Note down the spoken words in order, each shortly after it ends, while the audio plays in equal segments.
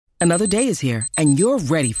Another day is here, and you're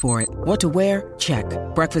ready for it. What to wear? Check.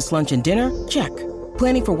 Breakfast, lunch, and dinner? Check.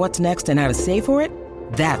 Planning for what's next and how to save for it?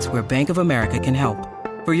 That's where Bank of America can help.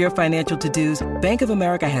 For your financial to-dos, Bank of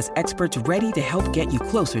America has experts ready to help get you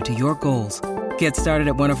closer to your goals. Get started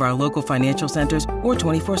at one of our local financial centers or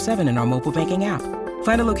 24/7 in our mobile banking app.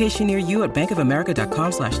 Find a location near you at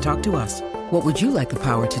bankofamerica.com/talktous. What would you like the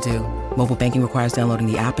power to do? Mobile banking requires downloading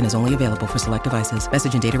the app and is only available for select devices.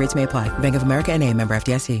 Message and data rates may apply. Bank of America N.A., member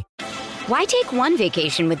FDIC. Why take one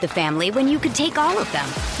vacation with the family when you could take all of them?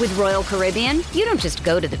 With Royal Caribbean, you don't just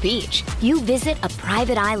go to the beach. You visit a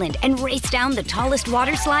private island and race down the tallest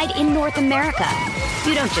water slide in North America.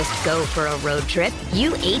 You don't just go for a road trip.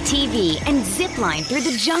 You ATV and zip line through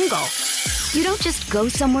the jungle. You don't just go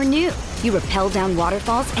somewhere new. You rappel down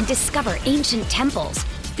waterfalls and discover ancient temples.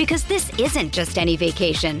 Because this isn't just any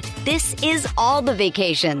vacation. This is all the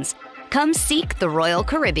vacations. Come seek the Royal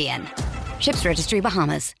Caribbean. Ships Registry,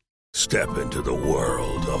 Bahamas. Step into the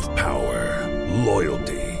world of power,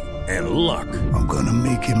 loyalty, and luck. I'm gonna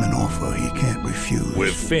make him an offer he can't refuse.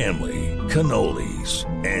 With family, cannolis,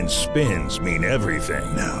 and spins mean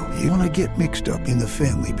everything. Now, you wanna get mixed up in the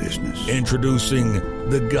family business. Introducing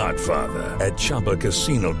The Godfather at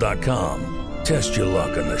ChumbaCasino.com. Test your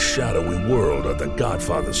luck in the shadowy world of The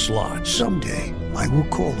Godfather slot. Someday, I will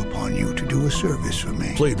call upon you to do a service for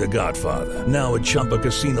me. Play The Godfather, now at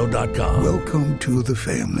ChumbaCasino.com. Welcome to the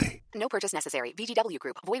family. No purchase necessary. VGW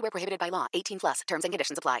Group. Void where prohibited by law. 18+. Terms and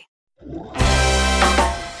conditions apply.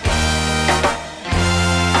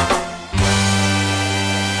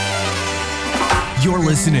 You're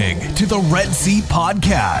listening to the Red Seat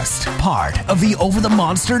Podcast, part of the Over the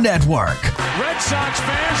Monster Network. Red Sox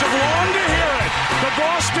fans have longed to hear it. The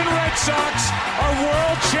Boston Red Sox are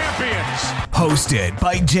world champions. Hosted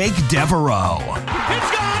by Jake Devereaux.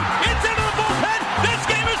 It's gone. It's into the bullpen. This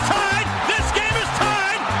game is tied. This game is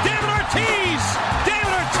tied. David Ortiz.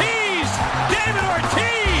 David Ortiz. David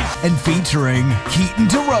Ortiz. And featuring Keaton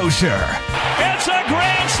DeRocher. It's a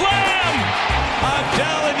grand slam. I'm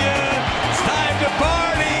telling you, it's time to party.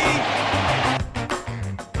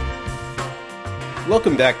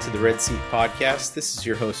 Welcome back to the Red Seat Podcast. This is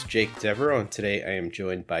your host, Jake Devereaux, and today I am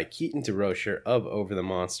joined by Keaton DeRocher of Over the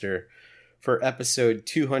Monster for episode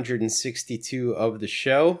 262 of the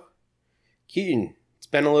show. Keaton, it's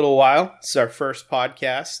been a little while. It's our first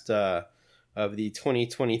podcast of the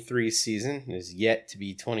 2023 season. It is yet to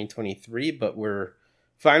be 2023, but we're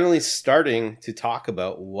finally starting to talk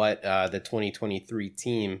about what the 2023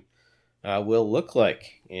 team will look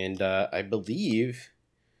like. And I believe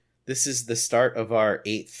this is the start of our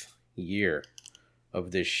 8th year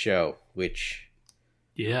of this show, which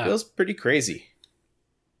feels pretty crazy.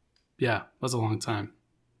 Yeah, that's a long time.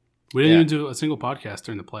 We didn't even do a single podcast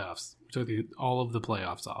during the playoffs. We took all of the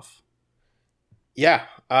playoffs off. Yeah,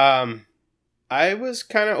 I was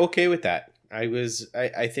kind of okay with that.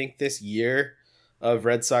 I think this year of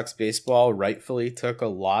Red Sox baseball rightfully took a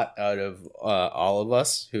lot out of all of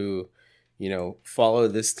us who, follow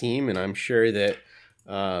this team, and I'm sure that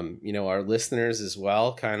our listeners as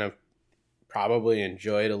well kind of probably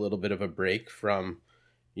enjoyed a little bit of a break from,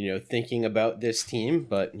 thinking about this team.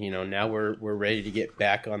 But, now we're ready to get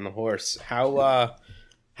back on the horse. How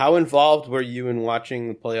involved were you in watching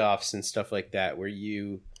the playoffs and stuff like that? Were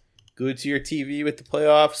you glued to your TV with the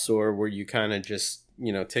playoffs, or were you kind of just,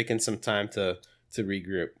 taking some time to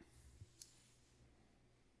regroup?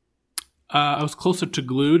 I was closer to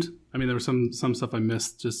glued. I mean, there was some stuff I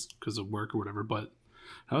missed just because of work or whatever, but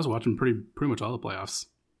I was watching pretty much all the playoffs.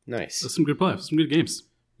 Nice. Some good playoffs, some good games.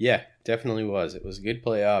 Yeah, definitely was. It was good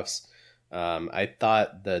playoffs. I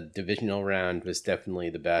thought the divisional round was definitely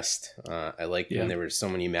the best. I liked when there were so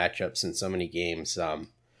many matchups and so many games.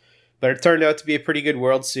 But it turned out to be a pretty good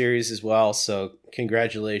World Series as well. So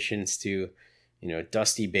congratulations to,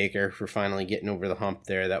 Dusty Baker for finally getting over the hump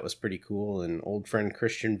there. That was pretty cool. And old friend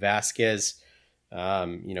Christian Vasquez,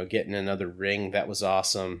 getting another ring. That was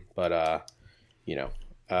awesome. But,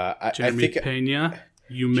 Jeremy Pena,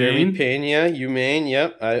 Humane.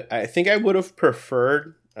 Yep. I think I would have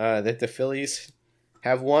preferred that the Phillies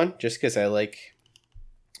have won, just because I like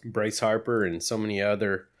Bryce Harper and so many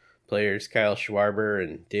other players, Kyle Schwarber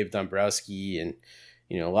and Dave Dombrowski, and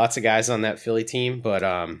lots of guys on that Philly team. But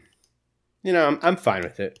I'm fine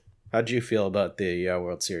with it. How'd you feel about the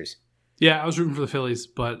World Series? Yeah, I was rooting for the Phillies,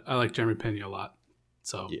 but I like Jeremy Pena a lot,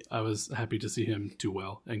 so I was happy to see him do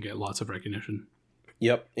well and get lots of recognition.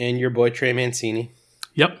 Yep, and your boy Trey Mancini.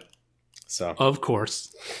 Yep. So of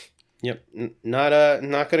course. Yep, not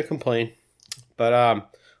going to complain. But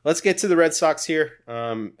let's get to the Red Sox here.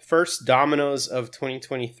 First dominoes of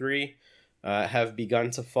 2023. have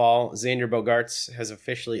begun to fall. Xander Bogaerts has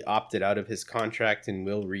officially opted out of his contract and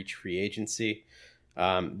will reach free agency.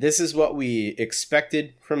 This is what we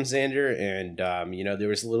expected from Xander, and there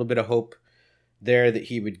was a little bit of hope there that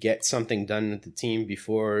he would get something done with the team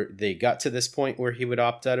before they got to this point where he would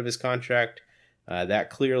opt out of his contract. That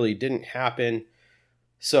clearly didn't happen.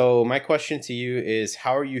 So my question to you is,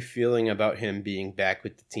 how are you feeling about him being back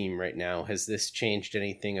with the team right now? Has this changed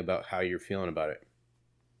anything about how you're feeling about it?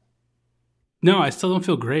 No, I still don't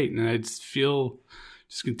feel great, and I just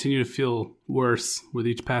continue to feel worse with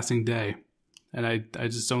each passing day. And I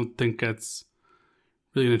just don't think that's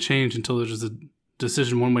really going to change until there's just a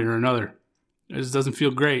decision one way or another. It just doesn't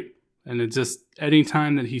feel great. And it just, any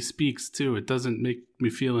time that he speaks too, it doesn't make me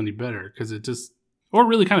feel any better, because it just, or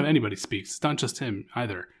really kind of anybody speaks. It's not just him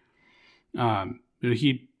either.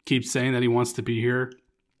 He keeps saying that he wants to be here.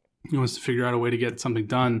 He wants to figure out a way to get something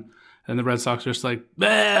done. And the Red Sox are just like,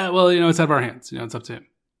 well, it's out of our hands. It's up to him.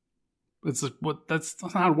 It's like, that's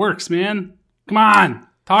not how it works, man. Come on.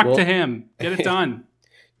 Talk to him. Get it done.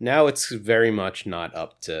 Now it's very much not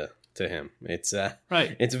up to him. It's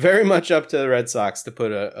right. It's very much up to the Red Sox to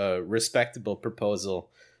put a respectable proposal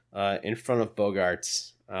in front of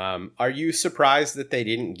Bogaerts. Are you surprised that they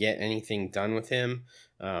didn't get anything done with him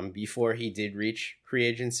before he did reach free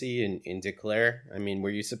agency and declare? I mean, were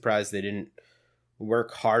you surprised they didn't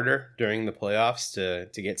work harder during the playoffs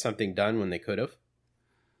to get something done when they could have?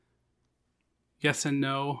 Yes and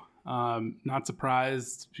no. Not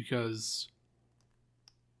surprised, because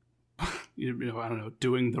I don't know,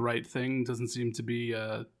 doing the right thing doesn't seem to be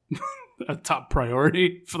a top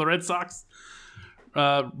priority for the Red Sox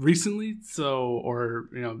recently. So, or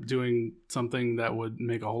doing something that would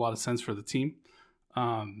make a whole lot of sense for the team,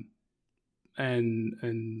 and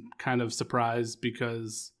kind of surprised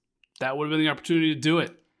because that would have been the opportunity to do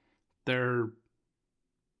it. Their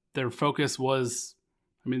focus was,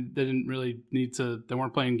 they didn't really need to, they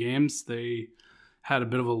weren't playing games. They had a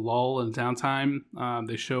bit of a lull and downtime.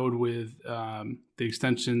 They showed with the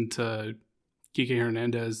extension to Kike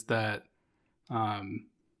Hernandez that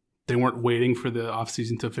they weren't waiting for the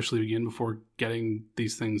offseason to officially begin before getting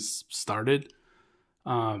these things started.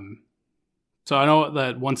 So I know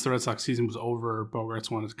that once the Red Sox season was over, Bogaerts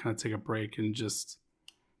wanted to kind of take a break and just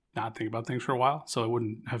not think about things for a while. So it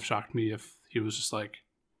wouldn't have shocked me if he was just like,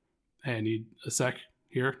 hey, I need a sec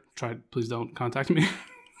here. Please don't contact me.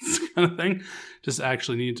 This kind of thing. Just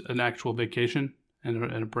actually need an actual vacation and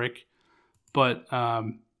a break. But I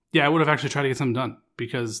would have actually tried to get something done,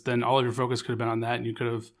 because then all of your focus could have been on that, and you could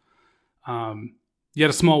have you had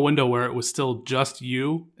a small window where it was still just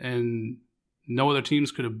you and no other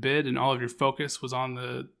teams could have bid, and all of your focus was on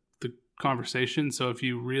the conversation. So if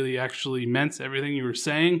you really actually meant everything you were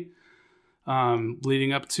saying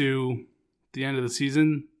leading up to the end of the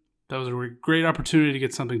season, that was a great opportunity to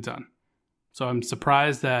get something done. So I'm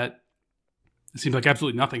surprised that it seems like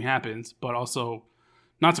absolutely nothing happens, but also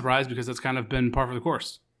not surprised because that's kind of been par for the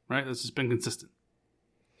course, right? That's just been consistent.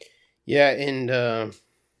 Yeah, and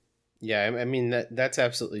that's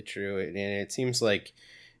absolutely true. And it seems like,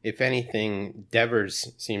 if anything,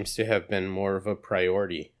 Devers seems to have been more of a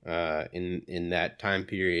priority in that time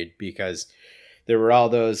period, because there were all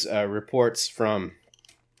those reports from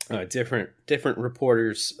different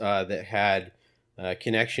reporters that had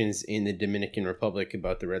connections in the Dominican Republic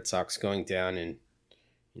about the Red Sox going down and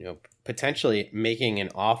potentially making an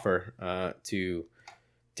offer to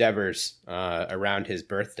Devers around his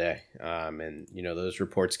birthday. And those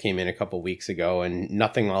reports came in a couple weeks ago, and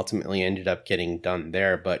nothing ultimately ended up getting done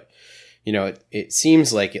there. But it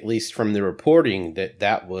seems like, at least from the reporting,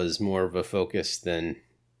 that was more of a focus than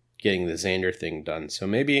getting the Xander thing done. So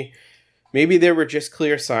maybe there were just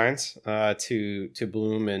clear signs to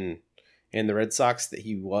Bloom and the Red Sox that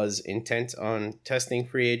he was intent on testing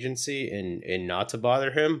free agency and not to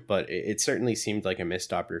bother him. But it certainly seemed like a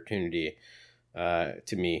missed opportunity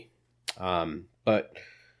to me. But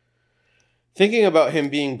thinking about him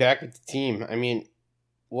being back with the team, I mean,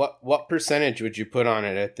 what percentage would you put on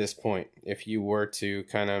it at this point if you were to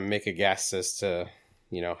kind of make a guess as to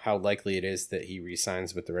how likely it is that he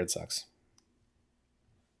re-signs with the Red Sox?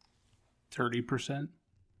 30%.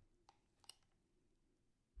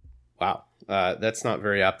 Wow, that's not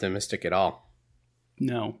very optimistic at all.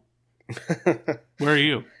 No. Where are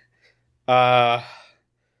you?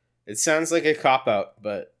 It sounds like a cop-out,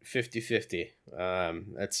 but 50-50.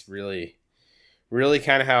 That's really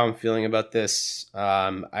kind of how I'm feeling about this.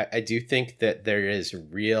 I do think that there is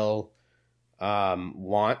real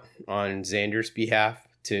want on Xander's behalf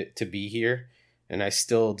to be here, and I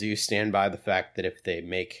still do stand by the fact that if they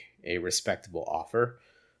make a respectable offer,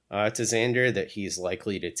 to Xander, that he's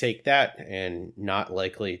likely to take that and not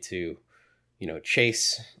likely to,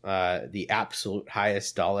 chase the absolute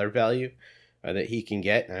highest dollar value that he can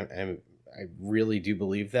get. I really do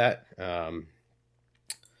believe that.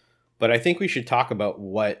 But I think we should talk about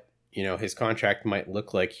what, his contract might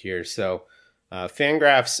look like here. So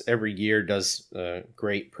Fangraphs every year does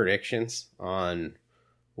great predictions on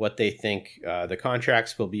what they think the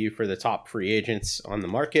contracts will be for the top free agents on the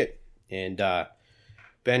market. And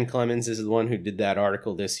Ben Clemens is the one who did that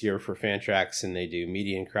article this year for Fantrax, and they do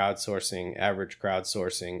median crowdsourcing, average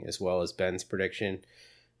crowdsourcing, as well as Ben's prediction.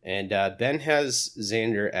 And Ben has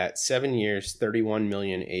Xander at 7 years, 31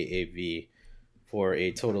 million AAV for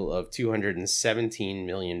a total of $217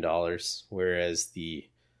 million, whereas the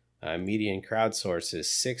median crowdsource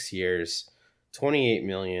is 6 years, 28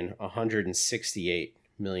 million, $168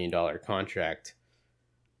 million contract.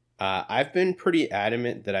 I've been pretty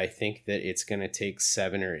adamant that I think that it's going to take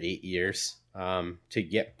 7 or 8 years to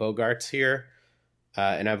get Bogaerts here.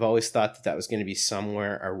 And I've always thought that was going to be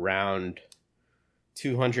somewhere around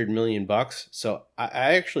 $200 million. So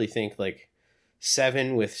I actually think like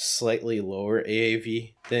 7 with slightly lower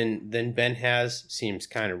AAV than Ben has seems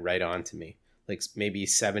kind of right on to me. Like maybe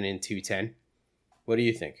 7 and 210. What do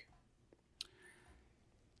you think?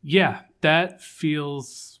 Yeah, that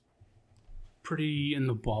feels pretty in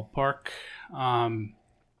the ballpark.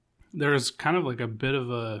 There's kind of like a bit of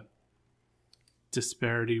a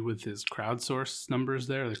disparity with his crowdsource numbers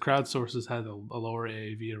there. The crowdsources had a lower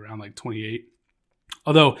AAV around like 28.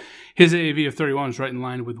 Although his AAV of 31 is right in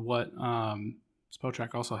line with what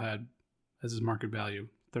Spotrac also had as his market value,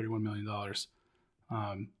 $31 million.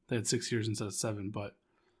 They had 6 years instead of 7, but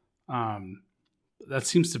that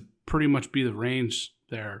seems to pretty much be the range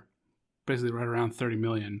there, basically right around 30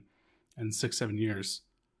 million and 6-7 years.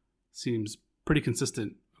 Seems pretty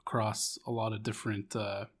consistent across a lot of different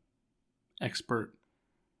expert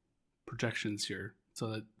projections here.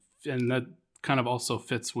 So that kind of also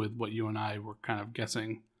fits with what you and I were kind of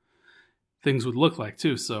guessing things would look like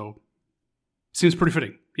too. So seems pretty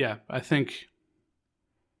fitting. Yeah, I think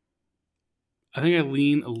I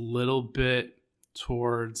lean a little bit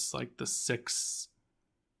towards like the 6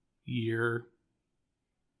 year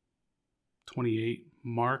 28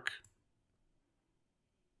 mark,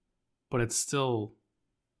 but it's still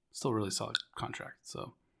really solid contract.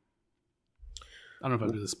 So I don't know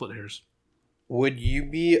if I'd do the split hairs. Would you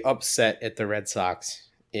be upset at the Red Sox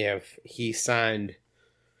if he signed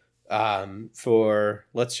for,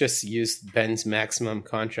 let's just use Ben's maximum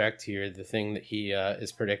contract here, the thing that he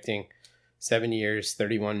is predicting, 7 years,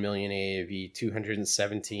 31 million AAV,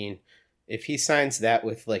 217. If he signs that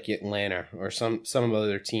with like Atlanta or some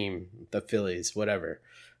other team, the Phillies, whatever,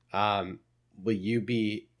 will you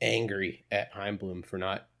be angry at Heimblum for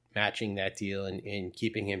not matching that deal and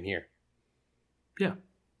keeping him here? Yeah.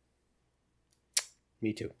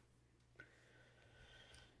 Me too.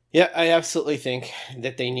 Yeah, I absolutely think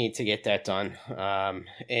that they need to get that done.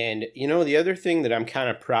 And, the other thing that I'm kind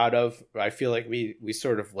of proud of, I feel like we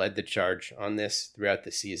sort of led the charge on this throughout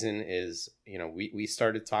the season is, we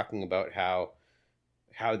started talking about how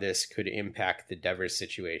this could impact the Devers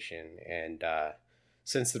situation. And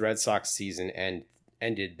since the Red Sox season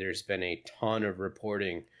ended, there's been a ton of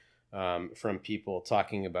reporting from people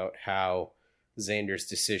talking about how Xander's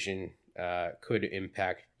decision could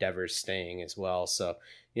impact Devers staying as well. So,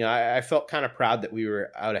 I felt kind of proud that we were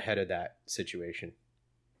out ahead of that situation.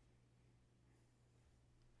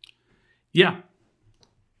 Yeah,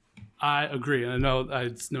 I agree. And I know I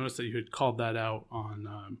noticed that you had called that out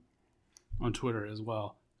on Twitter as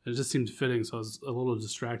well. It just seemed fitting, so I was a little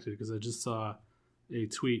distracted because I just saw a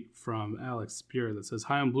tweet from Alex Spear that says,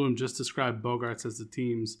 Chaim Bloom just described Bogaerts as the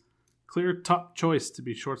team's clear top choice to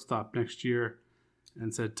be shortstop next year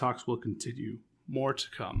and said talks will continue. More to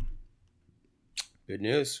come. Good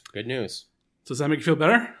news. Does that make you feel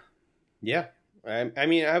better? Yeah. I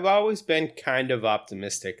mean, I've always been kind of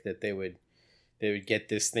optimistic that they would get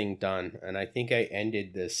this thing done. And I think I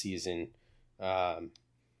ended the season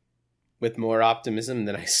with more optimism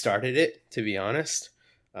than I started it, to be honest.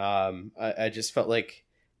 I just felt like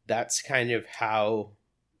that's kind of how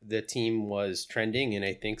the team was trending. And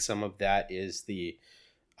I think some of that is the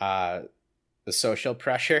social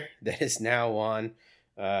pressure that is now on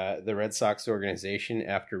the Red Sox organization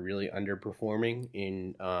after really underperforming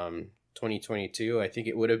in 2022. I think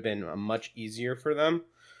it would have been much easier for them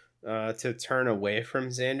to turn away from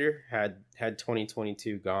Xander had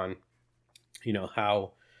 2022 gone,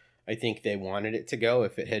 how I think they wanted it to go.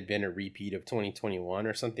 If it had been a repeat of 2021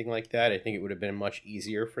 or something like that, I think it would have been much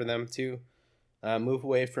easier for them to move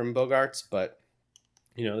away from Bogaerts. But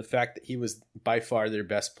the fact that he was by far their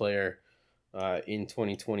best player in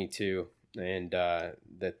 2022, and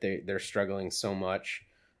that they're struggling so much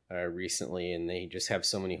recently, and they just have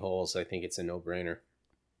so many holes, I think it's a no-brainer.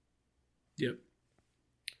 Yep.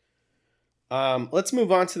 Let's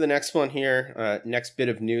move on to the next one here. Next bit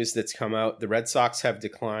of news that's come out. The Red Sox have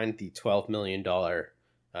declined the $12 million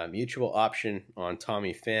mutual option on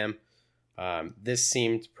Tommy Pham. This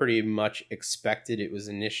seemed pretty much expected. It was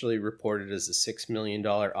initially reported as a $6 million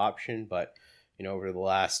option, but over the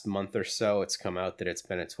last month or so, it's come out that it's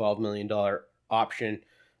been a $12 million option.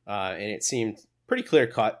 And it seemed pretty clear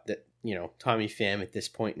cut that, Tommy Pham at this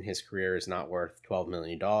point in his career is not worth $12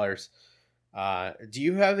 million. Do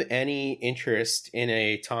you have any interest in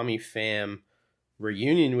a Tommy Pham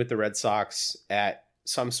reunion with the Red Sox at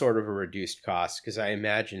some sort of a reduced cost? Because I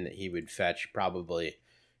imagine that he would fetch probably,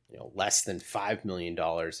 less than $5 million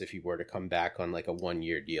if he were to come back on like a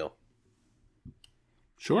 1-year deal.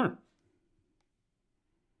 Sure.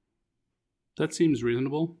 That seems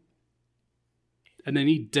reasonable. And they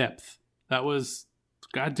need depth. That was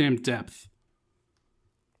goddamn depth.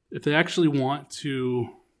 If they actually want to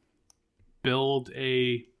build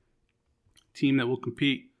a team that will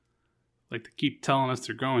compete like they keep telling us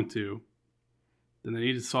they're going to, then they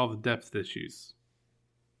need to solve the depth issues.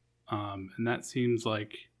 And that seems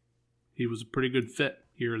like he was a pretty good fit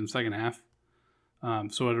here in the second half.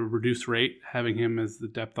 So at a reduced rate, having him as the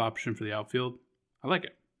depth option for the outfield, I like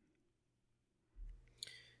it.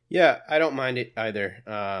 Yeah, I don't mind it either.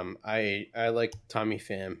 I like Tommy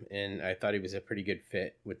Pham, and I thought he was a pretty good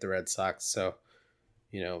fit with the Red Sox. So,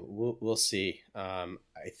 we'll see. I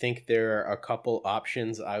think there are a couple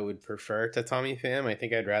options I would prefer to Tommy Pham. I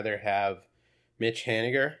think I'd rather have Mitch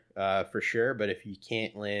Haniger for sure. But if you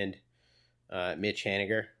can't land Mitch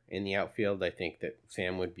Haniger in the outfield, I think that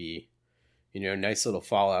Pham would be, nice little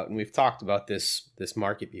fallout. And we've talked about this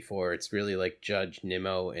market before. It's really like Judge,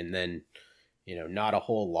 Nimmo, and then, not a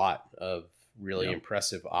whole lot of really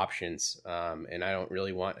impressive options. And I don't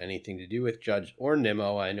really want anything to do with Judge or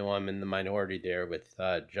Nimmo. I know I'm in the minority there with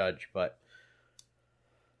Judge, but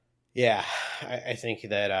yeah, I think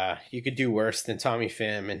that you could do worse than Tommy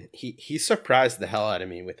Pham. And he surprised the hell out of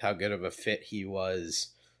me with how good of a fit he was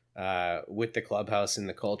with the clubhouse and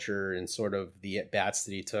the culture and sort of the at-bats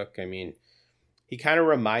that he took. I mean, he kind of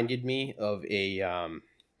reminded me of a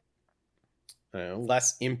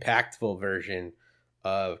less impactful version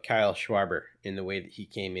of Kyle Schwarber in the way that he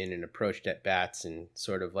came in and approached at bats and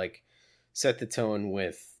sort of like set the tone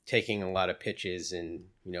with taking a lot of pitches and,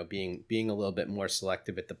 being a little bit more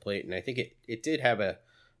selective at the plate. And I think it did have a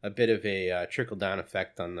bit of a trickle down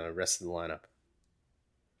effect on the rest of the lineup.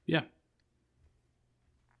 Yeah.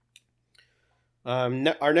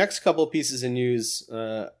 Our next couple of pieces of news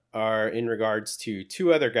are in regards to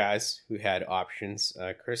two other guys who had options,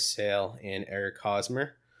 Chris Sale and Eric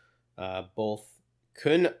Hosmer. Both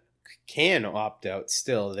can opt out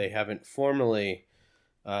still. They haven't formally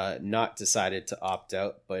not decided to opt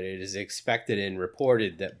out, but it is expected and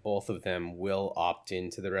reported that both of them will opt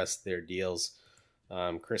into the rest of their deals.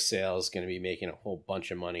 Chris Sale is going to be making a whole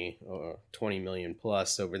bunch of money, $20 million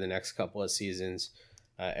plus over the next couple of seasons.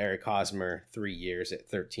 Eric Hosmer, 3 years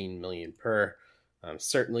at $13 million per.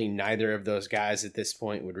 Certainly neither of those guys at this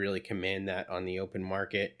point would really command that on the open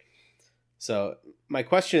market. So my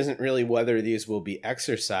question isn't really whether these will be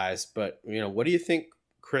exercised, but, what do you think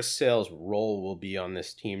Chris Sale's role will be on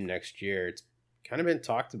this team next year? It's kind of been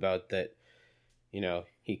talked about that,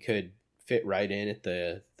 he could fit right in at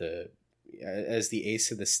the as the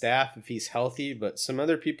ace of the staff if he's healthy, but some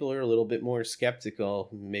other people are a little bit more skeptical,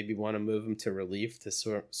 maybe want to move him to relief to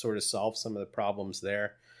sort of solve some of the problems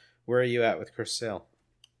there. Where are you at with Chris Sale?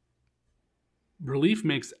 Relief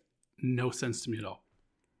makes no sense to me at all.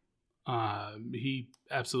 He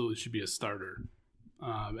absolutely should be a starter.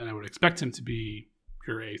 And I would expect him to be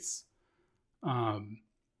pure ace.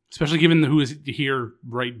 Especially given who is here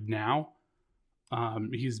right now.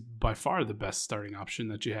 He's by far the best starting option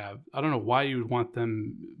that you have. I don't know why you would want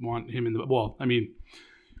him in the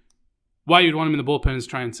why you'd want him in the bullpen is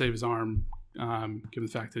try and save his arm, given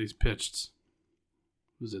the fact that he's pitched,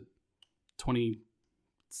 was it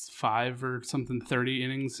 25 or something, 30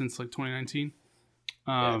 innings since like 2019.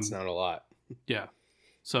 Yeah, it's not a lot. Yeah.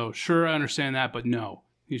 So sure, I understand that, but no,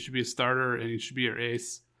 he should be a starter and he should be your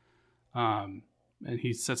ace. And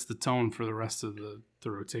he sets the tone for the rest of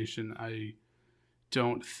the rotation. I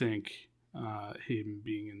don't think him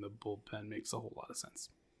being in the bullpen makes a whole lot of sense.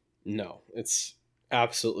 No, it's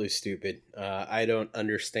absolutely stupid. I don't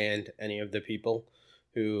understand any of the people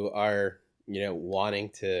who are, wanting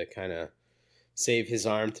to kind of save his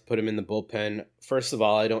arm to put him in the bullpen. First of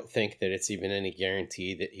all, I don't think that it's even any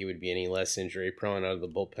guarantee that he would be any less injury prone out of the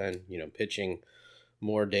bullpen, pitching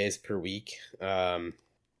more days per week.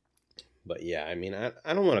 But yeah, I mean,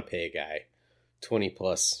 I don't want to pay a guy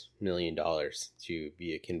 $20+ million to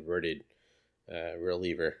be a converted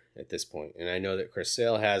reliever at this point. And I know that Chris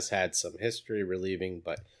Sale has had some history relieving,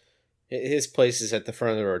 but his place is at the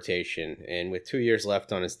front of the rotation. And with 2 years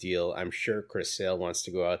left on his deal, I'm sure Chris Sale wants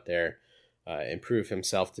to go out there and prove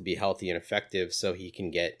himself to be healthy and effective so he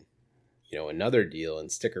can get, another deal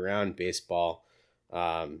and stick around baseball.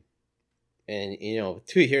 And 2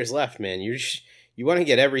 years left, man, you want to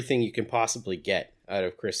get everything you can possibly get out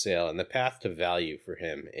of Chris Sale, and the path to value for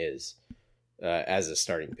him is as a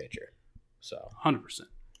starting pitcher. So 100%.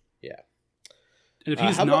 Yeah. And if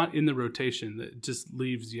he's not in the rotation, that just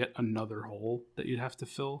leaves yet another hole that you'd have to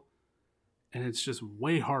fill. And it's just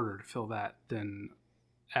way harder to fill that than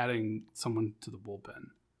adding someone to the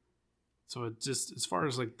bullpen. So it just, as far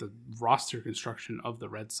as like the roster construction of the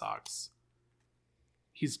Red Sox,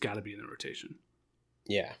 he's got to be in the rotation.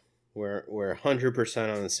 Yeah, we're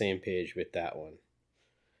 100% on the same page with that one.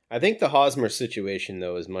 I think the Hosmer situation,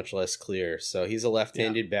 though, is much less clear. So he's a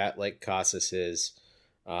left-handed bat like Casas is.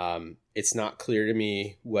 It's not clear to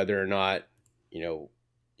me whether or not,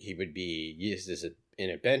 he would be used in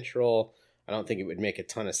a bench role. I don't think it would make a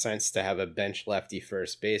ton of sense to have a bench lefty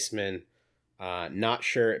first baseman. Not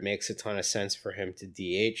sure it makes a ton of sense for him to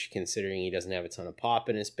DH, considering he doesn't have a ton of pop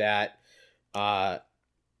in his bat.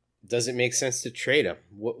 Does it make sense to trade him?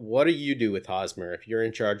 What do you do with Hosmer? If you're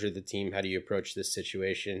in charge of the team, how do you approach this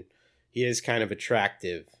situation? He is kind of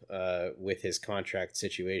attractive with his contract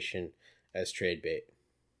situation as trade bait.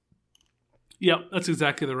 Yeah, that's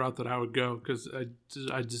exactly the route that I would go, because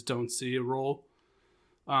I just don't see a role.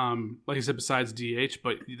 Like I said, besides DH,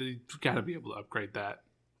 but you've got to be able to upgrade that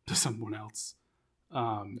to someone else.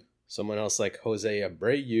 Someone else like Jose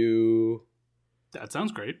Abreu. That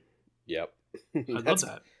sounds great. Yep. I love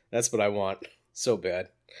that. That's what I want so bad.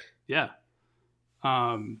 Yeah.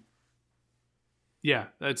 Yeah,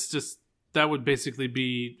 that's just, that would basically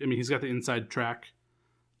be, I mean, he's got the inside track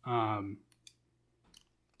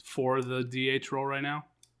for the DH role right now.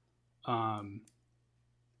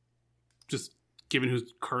 Just given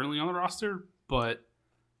who's currently on the roster, but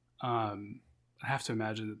I have to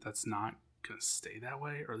imagine that that's not going to stay that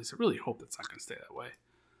way, or at least I really hope that's not going to stay that way.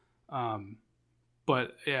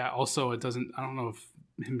 But yeah, also I don't know if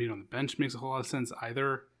him being on the bench makes a whole lot of sense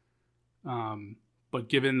either. But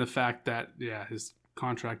given the fact that, his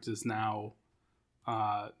contract is now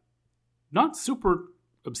not super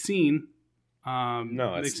obscene.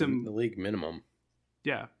 No, it's the league minimum.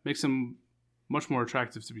 Yeah, makes him much more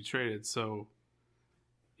attractive to be traded. So,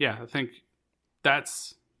 yeah, I think I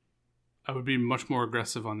would be much more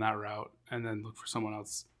aggressive on that route and then look for someone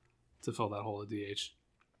else to fill that hole at DH.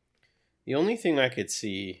 The only thing I could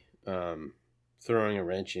see throwing a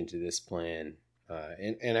wrench into this plan,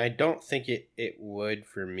 and I don't think it would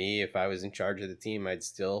for me if I was in charge of the team, I'd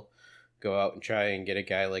still go out and try and get a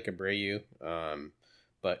guy like Abreu.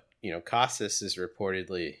 But, Casas is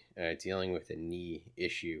reportedly dealing with a knee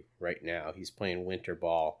issue right now. He's playing winter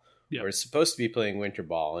ball, or is supposed to be playing winter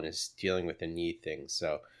ball, and is dealing with a knee thing.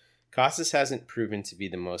 So Casas hasn't proven to be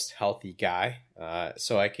the most healthy guy.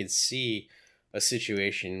 So I could see a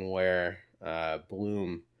situation where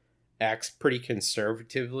Bloom acts pretty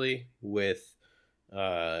conservatively with,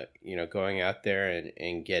 going out there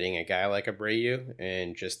and getting a guy like Abreu,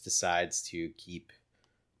 and just decides to keep,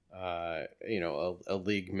 a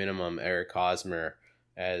league minimum Eric Hosmer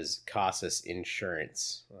as Casas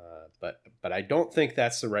insurance. But I don't think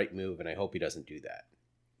that's the right move, and I hope he doesn't do that.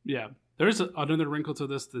 Yeah, there is another wrinkle to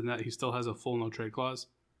this, than that he still has a full no trade clause.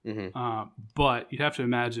 Mm-hmm. But you'd have to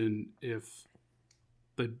imagine if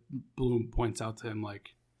the Bloom points out to him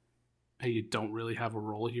like, hey, you don't really have a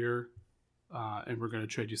role here, and we're going to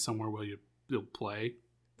trade you somewhere where you'll play,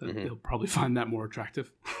 that they'll probably find that more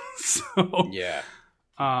attractive. So yeah,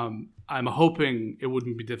 I'm hoping it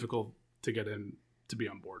wouldn't be difficult to get him to be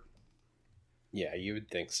on board. Yeah, you would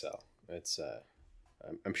think so. It's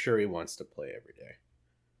I'm sure he wants to play every day.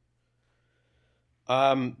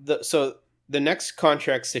 So the next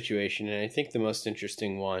contract situation, and I think the most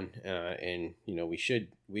interesting one, and we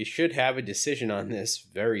should have a decision on this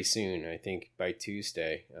very soon. I think by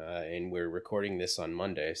Tuesday, and we're recording this on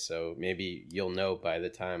Monday, so maybe you'll know by the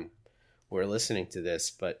time we're listening to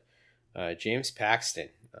this. But James Paxton,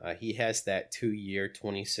 he has that 2-year,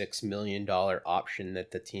 $26 million option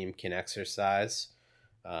that the team can exercise,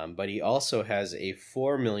 but he also has a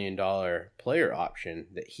 $4 million player option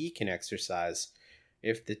that he can exercise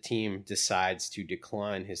if the team decides to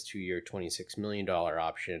decline his 2-year, $26 million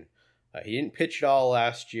option. He didn't pitch at all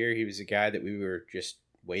last year. He was a guy that we were just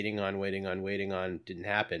waiting on. Didn't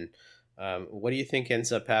happen. What do you think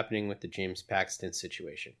ends up happening with the James Paxton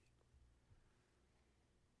situation?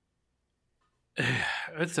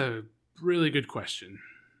 That's a really good question.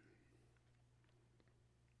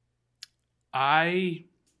 I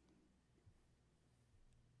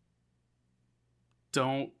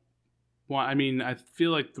don't want, I mean, I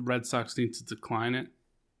feel like the Red Sox need to decline it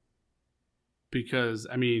because,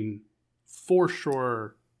 I mean, for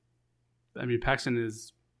sure, I mean, Paxton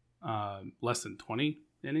is less than 20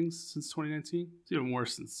 innings since 2019. It's even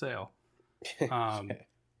worse than Sale.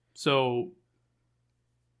 So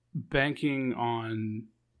banking on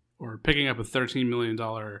or picking up a $13 million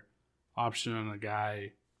option on a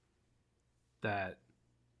guy that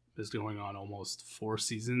is going on almost 4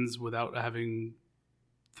 seasons without having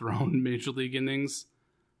thrown major league innings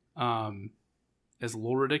is a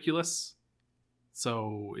little ridiculous.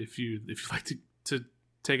 So if you like to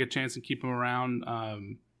take a chance and keep him around,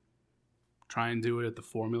 try and do it at the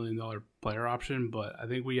 $4 million player option. But I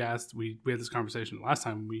think we had this conversation last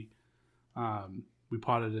time we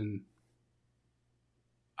potted in.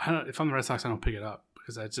 If I'm the Red Sox, I don't pick it up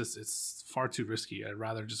because it's far too risky. I'd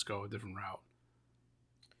rather just go a different route.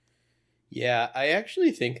 Yeah, I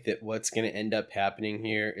actually think that what's going to end up happening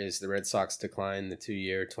here is the Red Sox decline the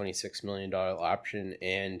 2-year, $26 million option,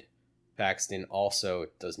 and Paxton also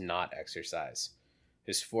does not exercise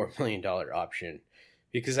his $4 million option.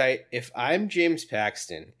 Because if I'm James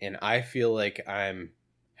Paxton and I feel like I'm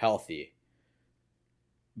healthy,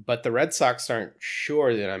 but the Red Sox aren't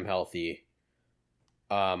sure that I'm healthy,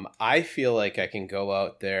 I feel like I can go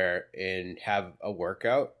out there and have a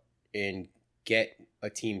workout and get a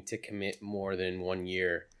team to commit more than 1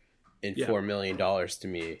 year and $4 million to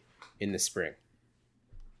me in the spring.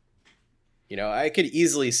 You know, I could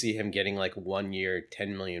easily see him getting like 1 year,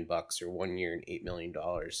 $10 million or 1 year and $8 million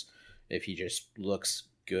if he just looks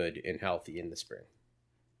good and healthy in the spring.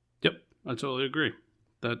 Yep, I totally agree.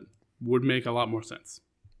 That would make a lot more sense.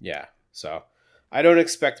 Yeah, so I don't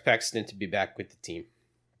expect Paxton to be back with the team.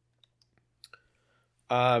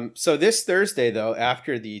 So this Thursday, though,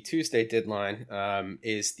 after the Tuesday deadline,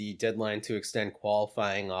 is the deadline to extend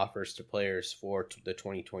qualifying offers to players for the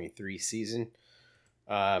 2023 season.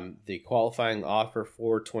 The qualifying offer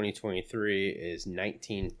for 2023 is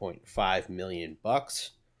 $19.5 million.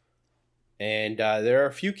 And there are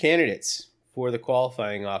a few candidates for the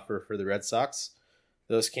qualifying offer for the Red Sox.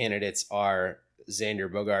 Those candidates are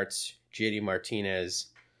Xander Bogaerts, JD Martinez,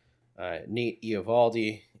 Nate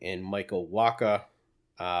Eovaldi, and Michael Wacha.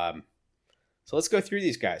 So let's go through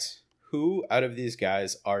these guys. Who out of these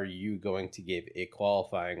guys are you going to give a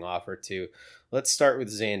qualifying offer to? Let's start with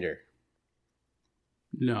Xander.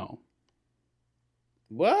 No.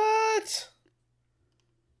 What?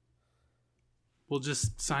 We'll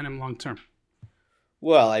just sign him long term.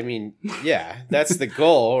 Well, I mean, yeah, that's the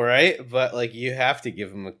goal, right? But like, you have to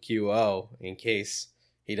give him a QO in case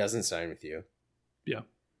he doesn't sign with you. Yeah.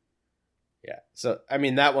 Yeah. So, I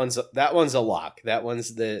mean, that one's a lock. That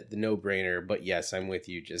one's the no-brainer. But yes, I'm with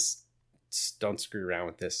you. Just don't screw around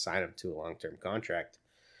with this. Sign him to a long-term contract.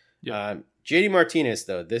 Yeah. JD Martinez,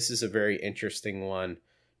 though, this is a very interesting one.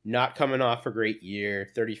 Not coming off a great year,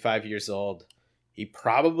 35 years old. He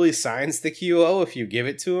probably signs the QO if you give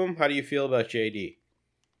it to him. How do you feel about JD?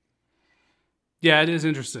 Yeah, it is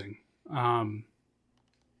interesting. I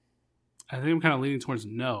think I'm kind of leaning towards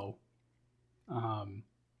no. I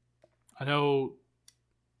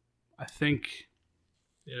think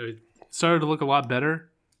it started to look a lot better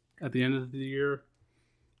at the end of the year.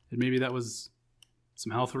 And maybe that was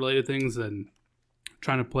some health-related things and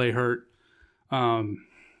trying to play hurt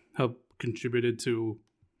helped contributed to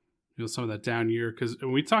some of that down year. Because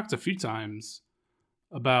we talked a few times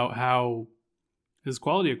about how his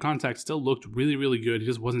quality of contact still looked really, really good. He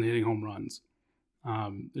just wasn't hitting home runs.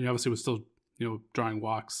 He obviously was still drawing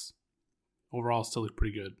walks. Overall, still looked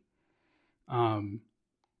pretty good.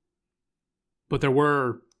 But there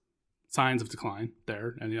were signs of decline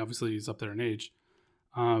there, and obviously he's up there in age.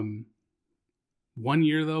 1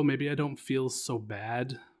 year, though, maybe I don't feel so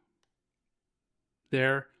bad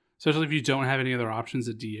there, especially if you don't have any other options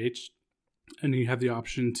at DH, and you have the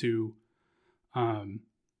option to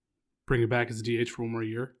bring it back as a DH for 1 more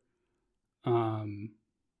year.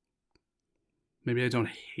 Maybe I don't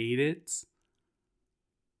hate it,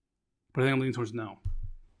 but I think I'm leaning towards no.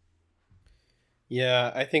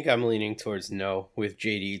 Yeah, I think I'm leaning towards no with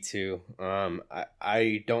JD too.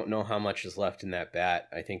 I don't know how much is left in that bat.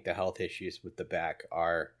 I think the health issues with the back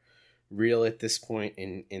are real at this point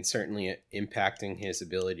and certainly impacting his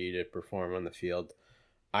ability to perform on the field.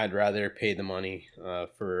 I'd rather pay the money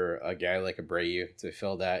for a guy like Abreu to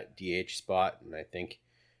fill that DH spot. And I think,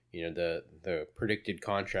 the predicted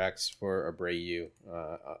contracts for Abreu,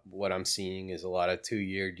 what I'm seeing is a lot of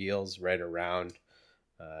 2-year deals right around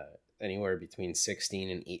anywhere between 16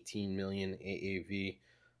 and 18 million AAV.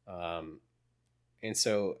 And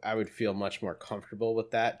so I would feel much more comfortable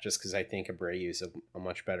with that just because I think Abreu is a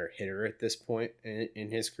much better hitter at this point in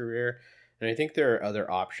his career. And I think there are other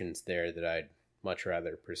options there that I'd much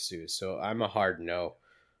rather pursue. So I'm a hard no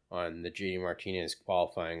on the JD Martinez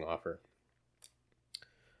qualifying offer.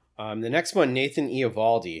 The next one, Nathan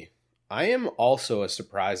Eovaldi. I am also a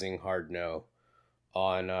surprising hard no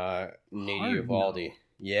on Nate Eovaldi. No.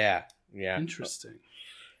 Yeah. Interesting.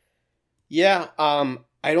 Yeah,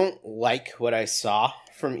 I don't like what I saw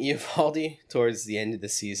from Eovaldi towards the end of the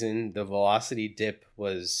season. The velocity dip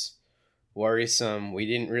was worrisome. We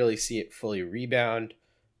didn't really see it fully rebound.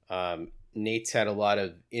 Nate's had a lot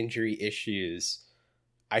of injury issues.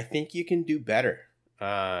 I think you can do better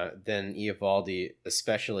than Eovaldi,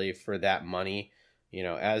 especially for that money.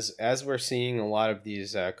 As we're seeing a lot of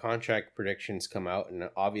these contract predictions come out, and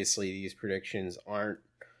obviously these predictions aren't,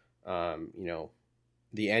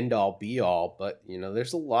 the end all be all, but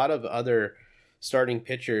there's a lot of other starting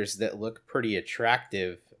pitchers that look pretty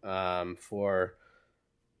attractive for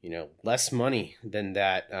less money than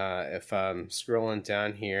that. If I'm scrolling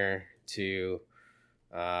down here to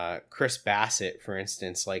Chris Bassett, for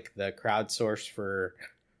instance, like the crowdsource for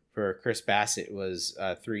Chris Bassett was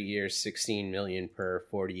 3 years, 16 million per,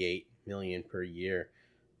 48 million per year.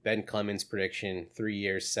 Ben Clemens' prediction, 3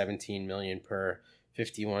 years, 17 million per,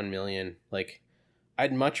 51 million. Like,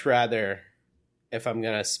 I'd much rather, if I'm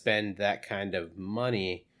going to spend that kind of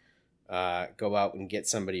money, go out and get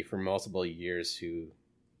somebody for multiple years who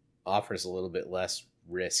offers a little bit less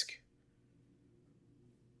risk.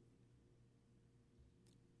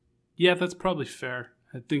 Yeah, that's probably fair.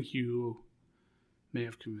 I think you may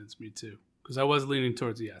have convinced me too, because I was leaning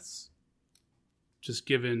towards yes, just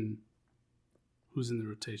given who's in the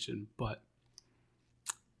rotation. But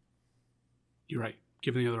you're right.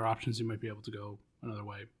 Given the other options, you might be able to go another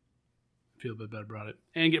way, feel a bit better about it,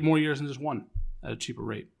 and get more years than just one at a cheaper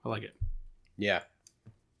rate. I like it. Yeah,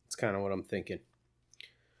 that's kind of what I'm thinking.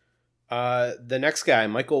 The next guy,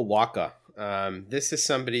 Michael Wacha. This is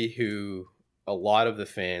somebody who a lot of the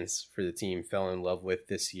fans for the team fell in love with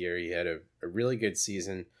this year. He had a really good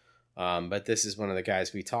season, but this is one of the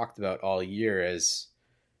guys we talked about all year as,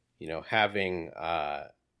 having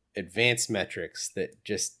advanced metrics that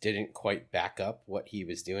just didn't quite back up what he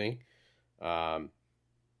was doing. And,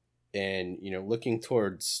 looking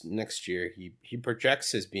towards next year, he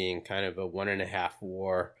projects as being kind of a 1.5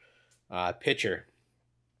 WAR pitcher,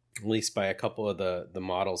 at least by a couple of the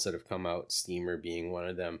models that have come out, Steamer being one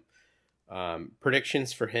of them.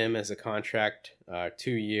 Predictions for him as a contract,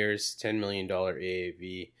 2 years, $10 million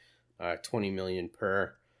AAV, $20 million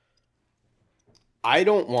per. I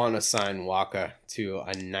don't want to sign Wacha to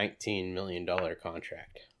a $19 million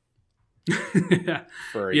contract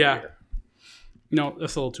for a year. No,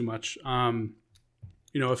 that's a little too much.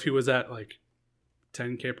 If he was at like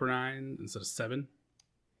 10K per 9 instead of 7,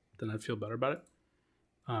 then I'd feel better about it.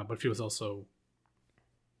 But if he was also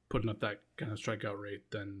putting up that kind of strikeout rate,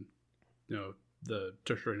 then the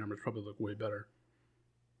tertiary numbers probably look way better,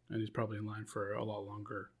 and he's probably in line for a lot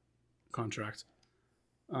longer contract.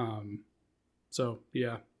 So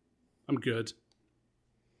yeah, I'm good.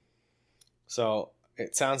 So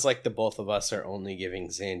it sounds like the both of us are only giving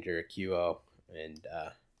Xander a QO, and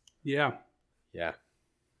yeah.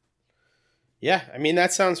 I mean,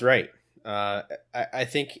 that sounds right. I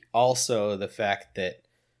think also the fact that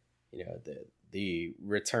the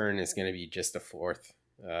return is going to be just a fourth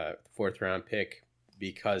round pick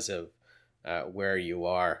because of where you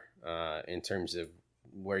are in terms of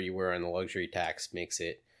where you were on the luxury tax makes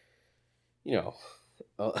it,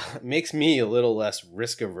 makes me a little less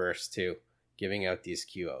risk averse to giving out these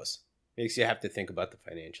QOs. Makes you have to think about the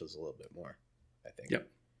financials a little bit more, I think. Yep.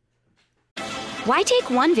 Why take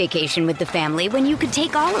one vacation with the family when you could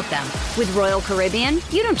take all of them? With Royal Caribbean,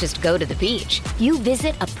 you don't just go to the beach. You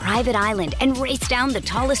visit a private island and race down the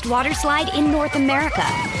tallest water slide in North America.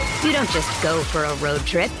 You don't just go for a road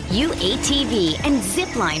trip. You ATV and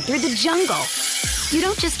zip line through the jungle. You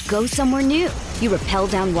don't just go somewhere new. You rappel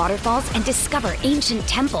down waterfalls and discover ancient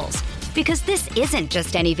temples. Because this isn't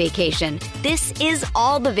just any vacation. This is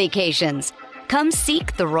all the vacations. Come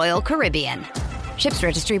seek the Royal Caribbean. Ships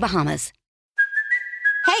Registry, Bahamas.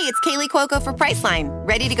 Hey, it's Kaylee Cuoco for Priceline.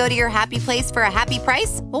 Ready to go to your happy place for a happy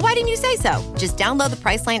price? Well, why didn't you say so? Just download the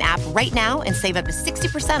Priceline app right now and save up to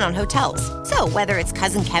 60% on hotels. So whether it's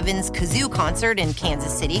Cousin Kevin's Kazoo Concert in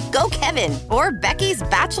Kansas City, go Kevin, or Becky's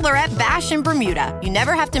Bachelorette Bash in Bermuda, you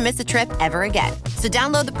never have to miss a trip ever again. So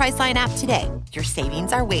download the Priceline app today. Your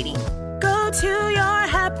savings are waiting. Go to your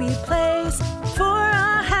happy place for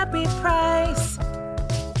a happy price.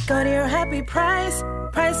 Go to your happy price,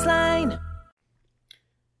 Priceline.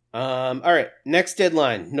 All right, next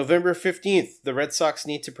deadline, November 15th. The Red Sox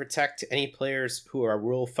need to protect any players who are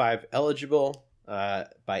Rule 5 eligible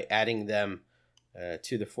by adding them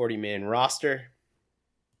to the 40-man roster.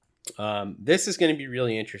 This is going to be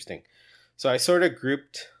really interesting. So I sort of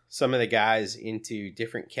grouped some of the guys into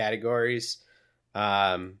different categories.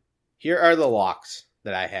 Here are the locks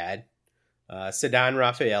that I had. Ceddanne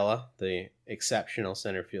Rafaela, the exceptional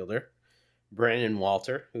center fielder. Brandon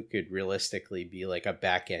Walter, who could realistically be like a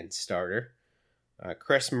back-end starter.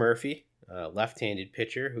 Chris Murphy, left-handed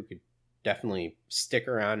pitcher who could definitely stick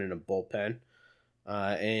around in a bullpen.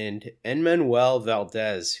 And Enmanuel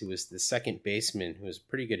Valdez, who was the second baseman, who was a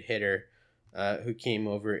pretty good hitter, who came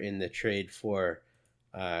over in the trade for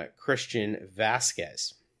Christian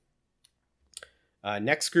Vasquez.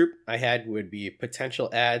 Next group I had would be potential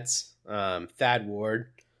adds. Thad Ward,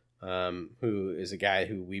 who is a guy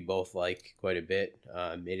who we both like quite a bit,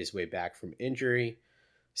 made his way back from injury.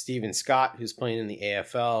 Steven Scott, who's playing in the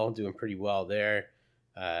AFL, doing pretty well there.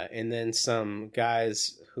 And then some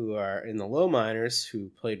guys who are in the low minors who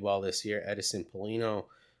played well this year: Edison Polino,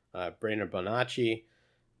 Brainer Bonacci,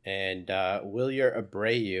 and Wilyer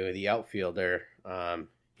Abreu, the outfielder.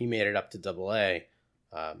 He made it up to Double-A,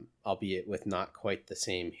 albeit with not quite the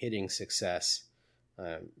same hitting success.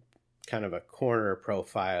 Kind of a corner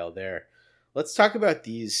profile there. Let's talk about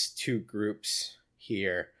these two groups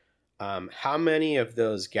here. How many of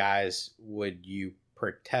those guys would you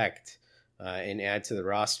protect and add to the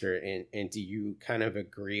roster? And do you kind of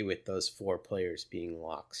agree with those four players being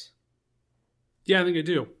locks? Yeah, I think I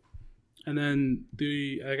do. And then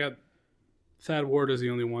I got Thad Ward is the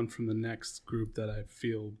only one from the next group that I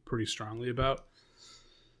feel pretty strongly about.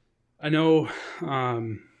 I know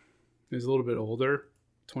he's a little bit older,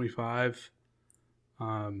 25,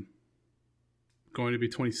 going to be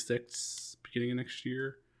 26 beginning of next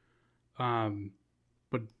year,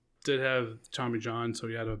 but did have Tommy John, so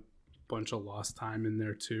he had a bunch of lost time in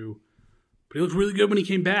there too. But he looked really good when he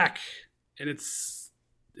came back, and it's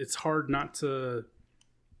hard not to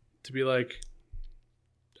be like,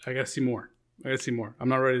 I gotta see more. I'm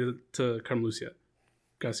not ready to come loose yet.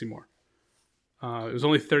 Gotta see more. It was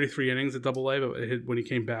only 33 innings at Double-A, but when he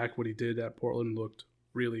came back, what he did at Portland looked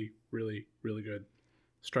really, really, really good.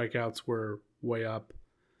 Strikeouts were way up.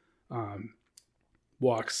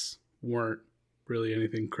 Walks weren't really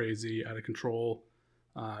anything crazy, out of control.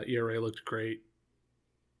 ERA looked great.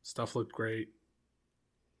 Stuff looked great.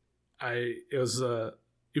 Even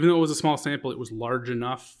though it was a small sample, it was large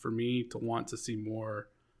enough for me to want to see more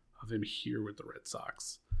of him here with the Red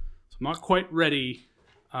Sox. So I'm not quite ready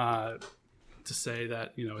to say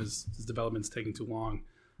that his development's taking too long,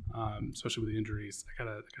 especially with the injuries. I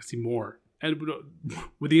gotta see more. And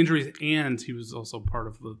with the injuries, and he was also part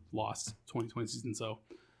of the lost 2020 season, so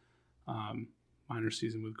minor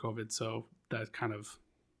season with COVID. So that kind of,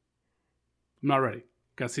 I'm not ready.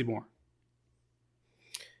 Gotta see more.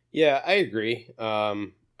 Yeah, I agree.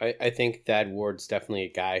 I think Thad Ward's definitely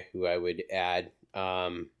a guy who I would add.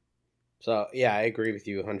 So yeah, I agree with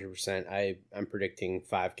you 100%. I'm predicting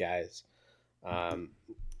 5 guys.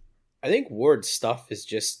 I think Ward's stuff is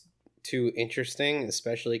just too interesting,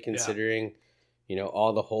 especially considering,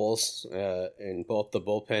 all the holes in both the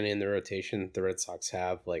bullpen and the rotation the Red Sox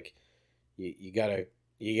have. Like, you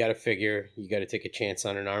gotta figure, you gotta take a chance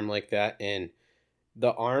on an arm like that. And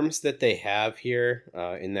the arms that they have here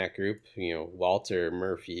in that group, Walter,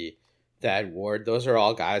 Murphy, Thad Ward, those are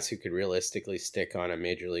all guys who could realistically stick on a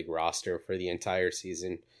major league roster for the entire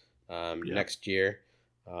season next year.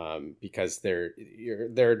 Because they're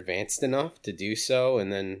advanced enough to do so.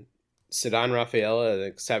 And then Ceddanne Rafaela, an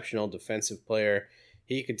exceptional defensive player,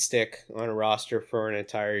 he could stick on a roster for an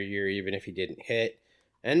entire year even if he didn't hit.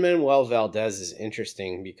 And Manuel Valdez is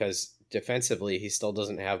interesting because defensively he still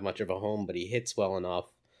doesn't have much of a home, but he hits well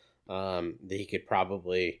enough that he could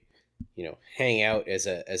probably hang out as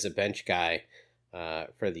a bench guy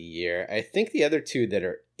for the year. I think the other two that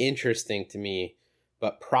are interesting to me,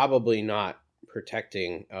 but probably not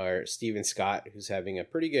protecting, are Steven Scott, who's having a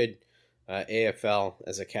pretty good AFL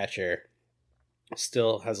as a catcher,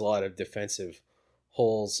 still has a lot of defensive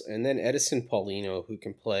holes, and then Edison Paulino, who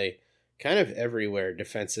can play kind of everywhere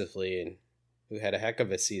defensively and who had a heck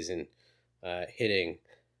of a season hitting.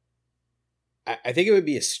 I think it would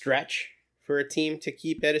be a stretch for a team to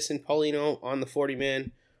keep Edison Paulino on the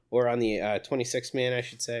 40-man or on the 26-man, I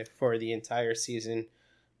should say, for the entire season.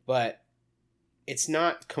 But it's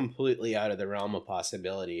not completely out of the realm of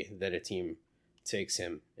possibility that a team takes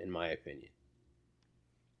him, in my opinion.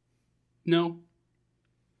 No.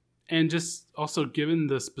 And just also given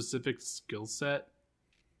the specific skill set,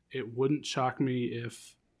 it wouldn't shock me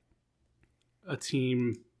if a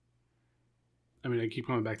team, I mean, I keep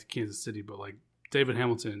coming back to Kansas City, but like David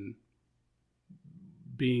Hamilton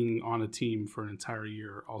being on a team for an entire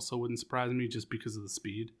year also wouldn't surprise me just because of the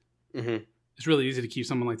speed. Mm-hmm. It's really easy to keep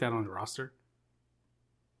someone like that on a roster.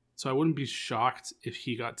 So I wouldn't be shocked if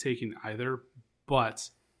he got taken either, but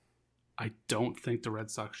I don't think the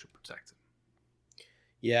Red Sox should protect him.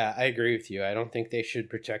 Yeah, I agree with you. I don't think they should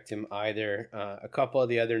protect him either. A couple of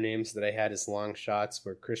the other names that I had as long shots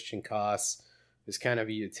were Christian Koss, who's kind of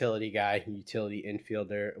a utility guy, utility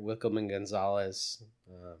infielder, Wilkelman Gonzalez,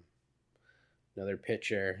 another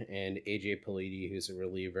pitcher, and AJ Politi, who's a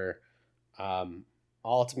reliever.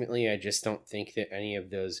 Ultimately, I just don't think that any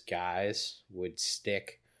of those guys would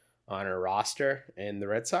stick on a roster, and the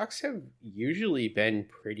Red Sox have usually been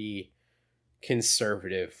pretty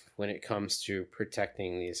conservative when it comes to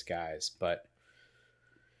protecting these guys. But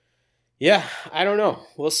yeah, I don't know.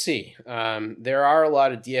 We'll see. There are a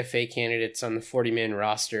lot of DFA candidates on the 40-man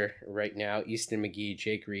roster right now. Easton McGee,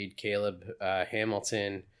 Jake Reed, Caleb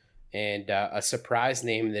Hamilton, and a surprise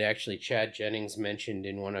name that actually Chad Jennings mentioned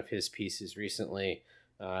in one of his pieces recently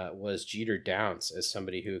was Jeter Downs as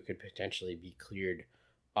somebody who could potentially be cleared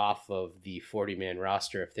off of the 40-man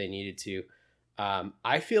roster if they needed to.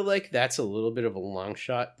 I feel like that's a little bit of a long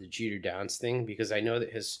shot, the Jeter Downs thing, because I know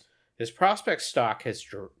that his prospect stock has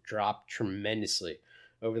dropped tremendously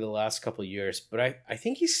over the last couple of years, but I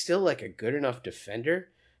think he's still like a good enough defender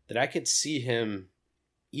that I could see him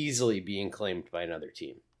easily being claimed by another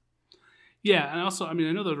team. Yeah, and also, I mean,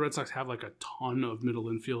 I know the Red Sox have like a ton of middle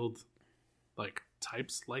infield like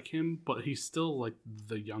types like him, but he's still like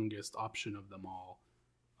the youngest option of them all,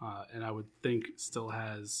 and I would think still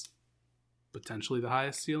has potentially the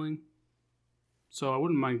highest ceiling. So I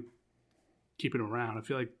wouldn't mind keeping him around. I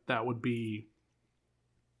feel like that would be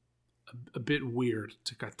a bit weird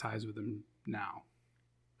to cut ties with him now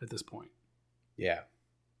at this point. Yeah.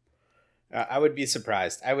 I would be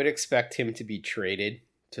surprised. I would expect him to be traded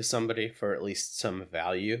to somebody for at least some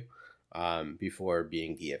value before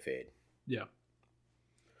being DFA'd. Yeah.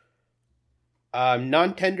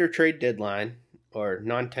 Non-tender trade deadline, or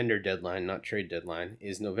non-tender deadline, not trade deadline,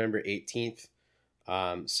 is November 18th.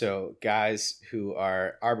 So guys who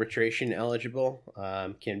are arbitration eligible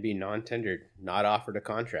can be non-tendered, not offered a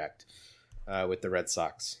contract with the Red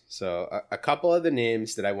Sox. So a couple of the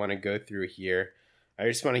names that I want to go through here. I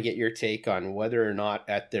just want to get your take on whether or not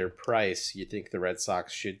at their price you think the Red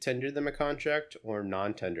Sox should tender them a contract or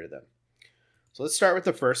non-tender them. So let's start with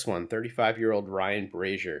the first one, 35-year-old Ryan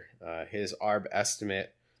Brazier. His ARB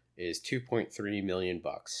estimate is $2.3 million.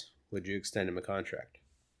 Would you extend him a contract?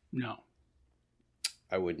 No.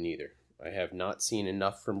 I wouldn't either. I have not seen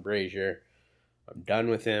enough from Brazier. I'm done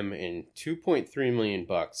with him, and $2.3 million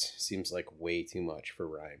seems like way too much for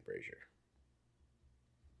Ryan Brazier.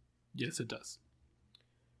 Yes, it does.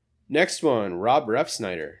 Next one, Rob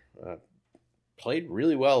Refsnyder. Played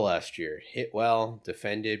really well last year. Hit well,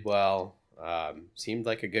 defended well. Seemed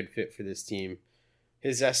like a good fit for this team.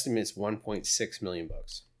 His estimate is $1.6 million.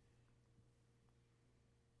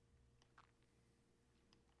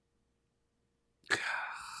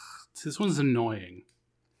 This one's annoying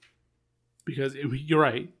because you're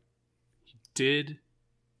right. He did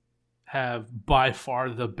have by far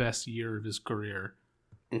the best year of his career.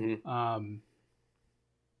 Mm-hmm.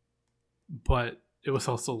 But it was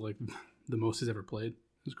also like the most he's ever played in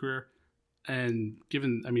his career. And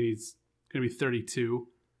given, I mean, he's going to be 32.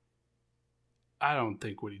 I don't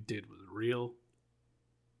think what he did was real.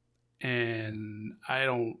 And I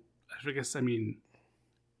guess, I mean,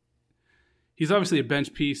 he's obviously a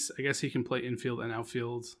bench piece. I guess he can play infield and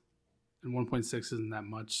outfield. And 1.6 isn't that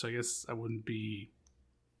much. So I guess I wouldn't be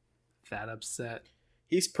that upset.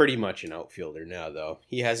 He's pretty much an outfielder now, though.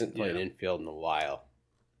 He hasn't played infield in a while.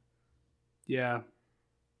 Yeah.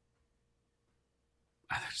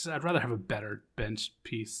 I'd rather have a better bench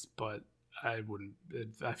piece, but I wouldn't.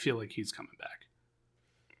 I feel like he's coming back.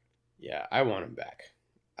 Yeah, I want him back.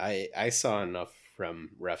 I saw enough from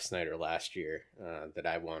Refsnyder last year that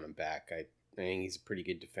I want him back. I think he's a pretty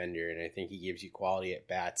good defender, and I think he gives you quality at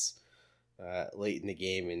bats late in the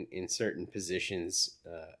game in certain positions.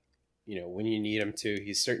 When you need him to.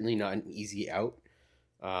 He's certainly not an easy out.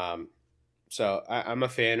 So I'm a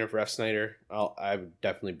fan of Refsnyder. I would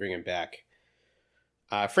definitely bring him back.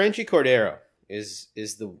 Franchy Cordero is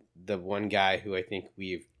the one guy who I think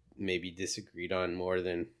we've maybe disagreed on more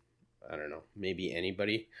than, I don't know, maybe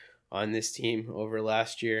anybody on this team over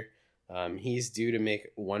last year. He's due to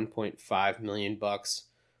make $1.5 million.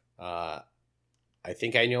 I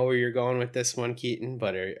think I know where you're going with this one, Keaton,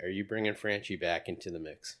 but are you bringing Franchy back into the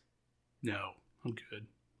mix? No, I'm good.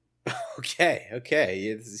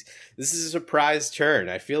 Okay. This is a surprise turn.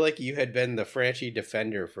 I feel like you had been the Franchy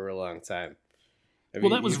defender for a long time.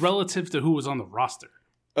 Well, that was relative to who was on the roster.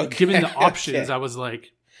 Okay, given the options, I was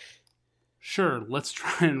like, sure, let's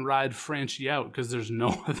try and ride Franchy out because there's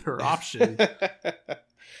no other option.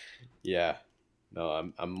 Yeah.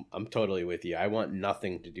 No, I'm totally with you. I want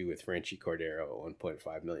nothing to do with Franchy Cordero at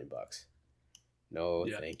 $1.5 million. No,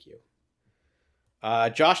 thank you.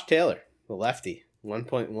 Josh Taylor, the lefty,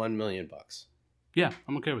 $1.1 million. Yeah,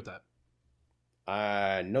 I'm okay with that.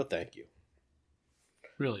 No, thank you.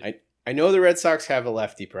 Really? I know the Red Sox have a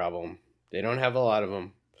lefty problem. They don't have a lot of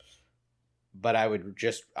them, but I would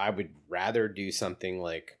rather do something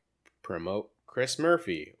like promote Chris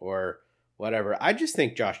Murphy or whatever. I just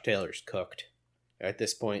think Josh Taylor's cooked. At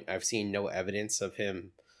this point, I've seen no evidence of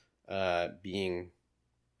him being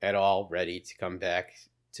at all ready to come back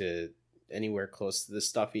to anywhere close to the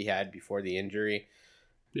stuff he had before the injury.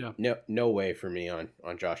 Yeah. No way for me on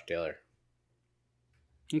Josh Taylor.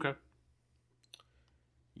 Okay.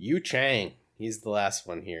 Yu Chang, he's the last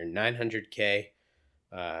one here. $900K,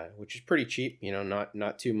 which is pretty cheap. You know,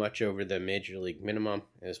 not too much over the major league minimum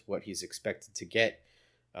is what he's expected to get.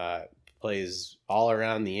 Plays all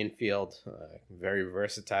around the infield. Very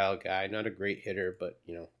versatile guy. Not a great hitter, but,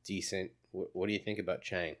 you know, decent. What do you think about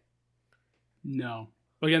Chang? No.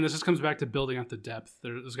 Again, this just comes back to building out the depth.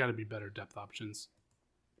 There's got to be better depth options.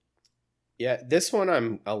 Yeah, this one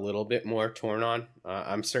I'm a little bit more torn on.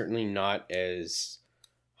 I'm certainly not as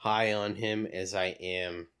high on him as I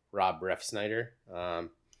am Rob Refsnyder.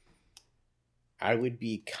 I would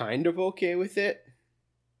be kind of okay with it.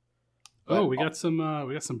 Oh, we got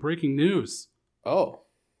some breaking news. Oh.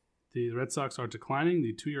 The Red Sox are declining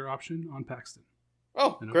the 2-year option on Paxton.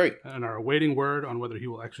 Oh, great. And are awaiting word on whether he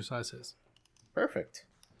will exercise his. Perfect.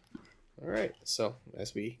 All right. So,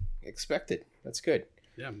 as we expected. That's good.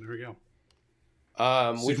 Yeah, there we go.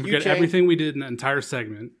 So we get everything we did in the entire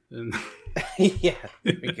segment. And yeah,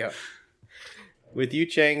 there we go. With Yu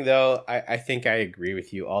Chang, though, I think I agree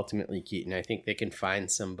with you. Ultimately, Keaton, I think they can find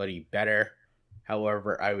somebody better.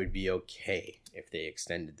 However, I would be okay if they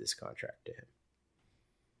extended this contract to him.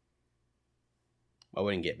 I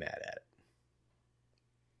wouldn't get mad at it.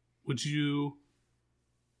 Would you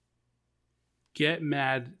get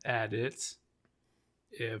mad at it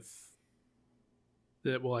if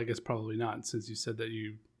that? Well, I guess probably not, since you said that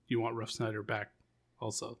you want Refsnyder back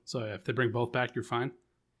also. So if they bring both back, you're fine?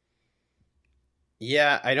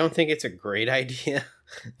 Yeah, I don't think it's a great idea.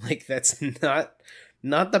 Like, that's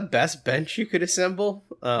not the best bench you could assemble.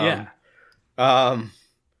 Yeah.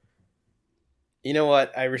 You know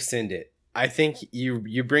what? I rescind it. I think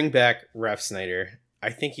you bring back Refsnyder.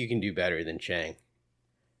 I think you can do better than Chang.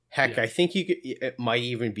 Heck, yeah. I think it might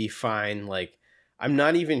even be fine. Like, I'm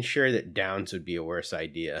not even sure that Downs would be a worse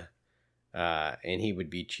idea. And he would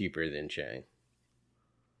be cheaper than Chang.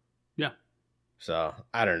 Yeah. So,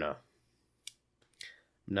 I don't know.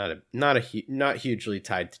 Not hugely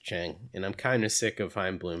tied to Chang, and I'm kind of sick of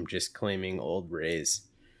Heimblum just claiming old Rays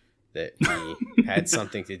that he had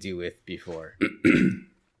something to do with before.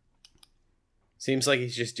 Seems like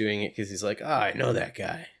he's just doing it because he's like, I know that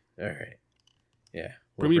guy. All right, yeah.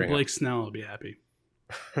 Bring me Blake Snell, I'll be happy.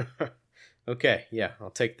 Okay, yeah,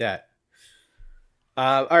 I'll take that.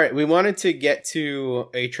 All right, we wanted to get to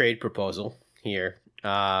a trade proposal here,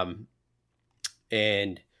 and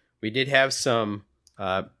we did have some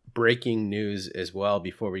breaking news as well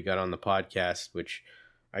before we got on the podcast, which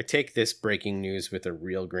I take this breaking news with a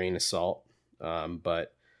real grain of salt.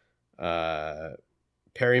 But Perry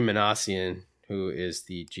Manassian, who is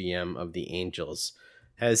the GM of the Angels,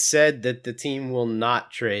 has said that the team will not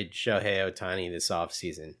trade Shohei Ohtani this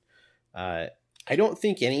offseason. I don't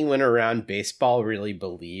think anyone around baseball really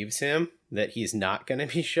believes him that he's not going to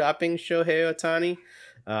be shopping Shohei Ohtani.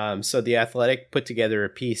 So The Athletic put together a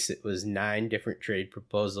piece. It was 9 different trade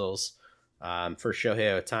proposals for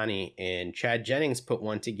Shohei Ohtani, and Chad Jennings put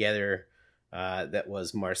one together that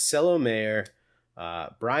was Marcelo Mayer,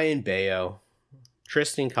 Brian Bayo,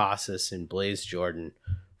 Tristan Casas, and Blaze Jordan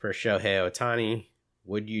for Shohei Ohtani.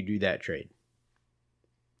 Would you do that trade?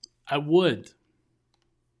 I would.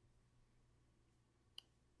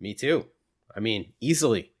 Me too. I mean,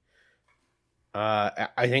 easily.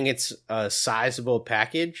 I think it's a sizable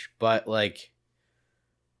package, but like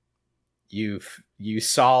you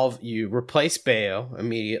replace Bayo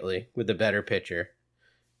immediately with a better pitcher,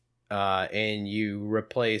 and you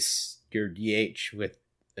replace your DH with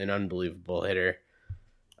an unbelievable hitter.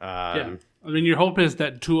 Yeah. I mean, your hope is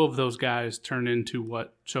that two of those guys turn into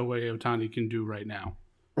what Shohei Ohtani can do right now.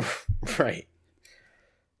 Right.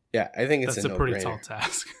 Yeah, I think it's that's a pretty tall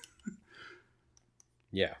task.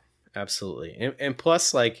 Yeah, absolutely. And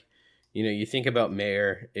plus, like, you know, you think about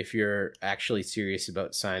Mayer, if you're actually serious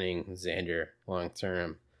about signing Xander long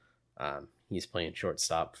term, he's playing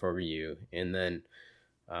shortstop for you. And then,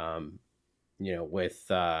 you know, with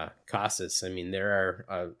Casas, I mean, there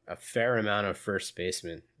are a fair amount of first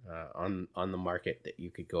basemen on the market that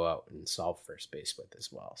you could go out and solve first base with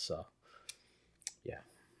as well. So, yeah.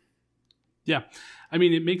 Yeah. I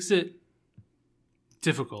mean, it makes it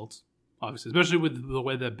difficult, obviously, especially with the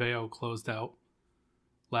way that Bayo closed out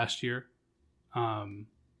last year, and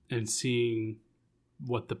seeing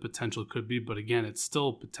what the potential could be. But again, it's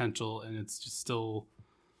still potential, and it's just still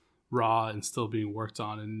raw and still being worked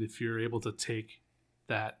on. And if you're able to take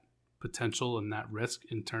that potential and that risk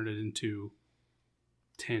and turn it into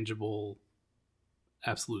tangible,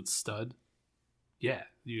 absolute stud, yeah,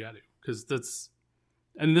 you got to. Because that's,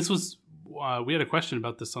 and this was, we had a question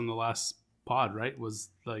about this on the last pod, right? Was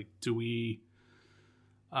like, do we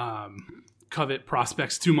covet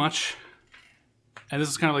prospects too much? And this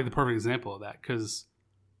is kind of like the perfect example of that, because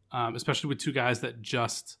especially with two guys that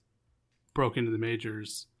just broke into the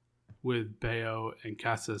majors with Bayo and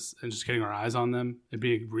Casas, and just getting our eyes on them and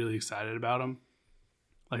being really excited about them,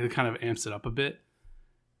 like it kind of amps it up a bit.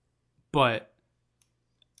 But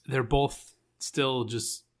they're both still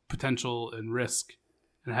just potential and risk,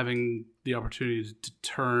 and having the opportunity to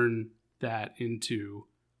turn that into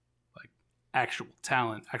like actual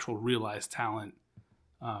talent, actual realized talent,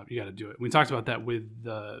 you got to do it. We talked about that with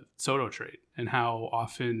the Soto trade, and how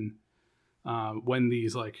often when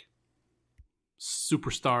these like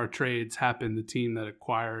superstar trades happen, the team that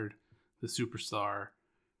acquired the superstar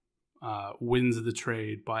wins the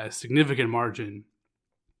trade by a significant margin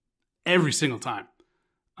every single time.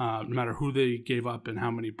 No matter who they gave up and how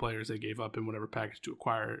many players they gave up in whatever package to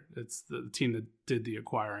acquire, it's the team that did the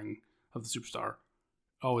acquiring of the superstar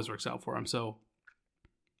always works out for them. So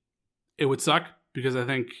it would suck, because I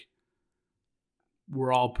think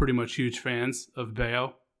we're all pretty much huge fans of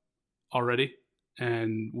Bayo already,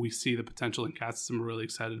 and we see the potential in Casas, and we're really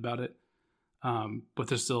excited about it. But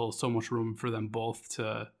there's still so much room for them both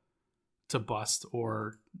to bust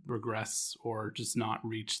or regress or just not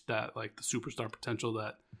reach that, like, the superstar potential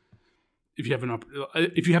that if you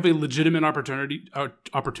have a legitimate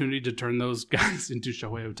opportunity to turn those guys into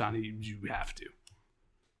Shohei Ohtani, you have to.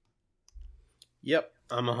 Yep,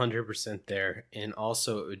 I'm 100% there. And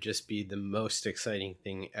also, it would just be the most exciting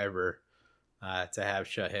thing ever to have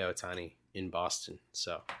Shohei Ohtani in Boston.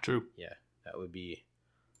 So true. Yeah, that would be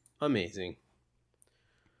amazing.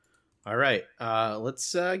 All right,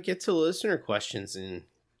 let's get to listener questions and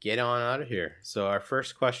get on out of here. So our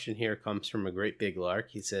first question here comes from a great big lark.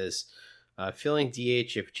 He says, filling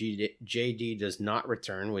DH if JD does not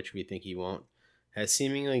return, which we think he won't, has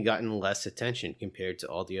seemingly gotten less attention compared to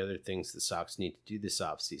all the other things the Sox need to do this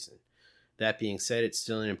offseason. That being said, it's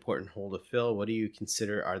still an important hole to fill. What do you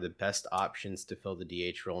consider are the best options to fill the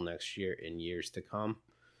DH role next year and years to come?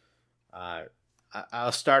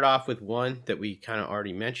 I'll start off with one that we kind of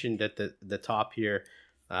already mentioned at the top here.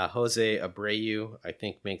 Jose Abreu, I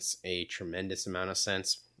think, makes a tremendous amount of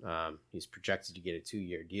sense. He's projected to get a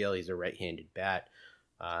 2-year deal. He's a right-handed bat.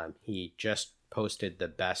 He just posted the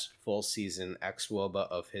best full season xWOBA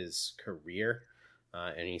of his career,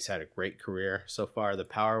 and he's had a great career so far. The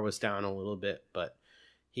power was down a little bit, but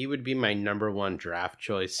he would be my number one draft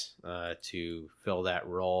choice to fill that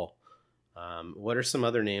role. What are some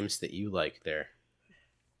other names that you like there?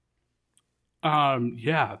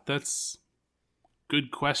 Yeah, that's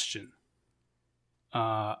good question.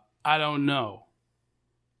 I don't know.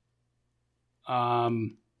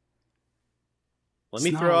 Let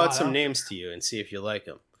me throw out some names to you and see if you like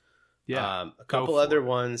them. Yeah. A couple other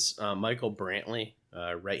ones. Michael Brantley,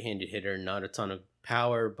 right-handed hitter, not a ton of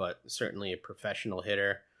power, but certainly a professional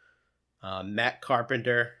hitter. Matt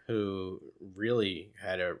Carpenter, who really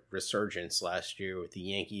had a resurgence last year with the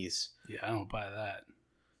Yankees. Yeah, I don't buy that.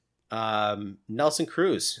 Nelson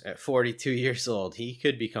Cruz at 42 years old. He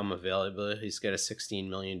could become available. He's got a $16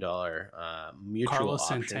 million mutual Carlos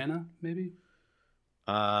option. Santana, maybe?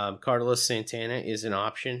 Carlos Santana is an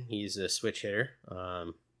option. He's a switch hitter.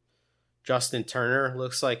 Justin Turner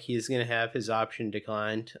looks like he's going to have his option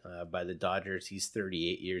declined by the Dodgers. He's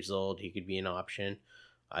 38 years old. He could be an option.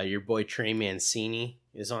 Your boy Trey Mancini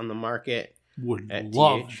is on the market. Would at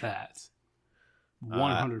love DH. that.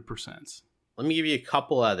 100%. Let me give you a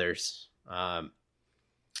couple others.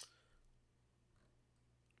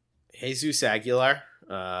 Jesus Aguilar,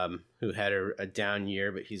 who had a down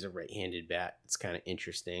year, but he's a right-handed bat. It's kind of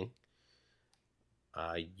interesting.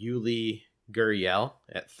 Yuli Gurriel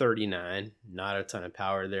at 39. Not a ton of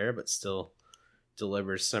power there, but still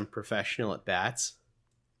delivers some professional at bats.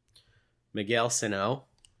 Miguel Sano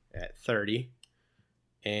at 30.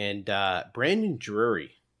 And Brandon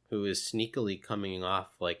Drury, who is sneakily coming off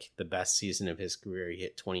like the best season of his career. He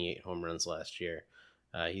hit 28 home runs last year.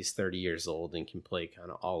 He's 30 years old and can play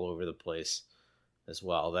kind of all over the place as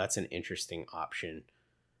well. That's an interesting option.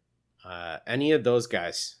 Any of those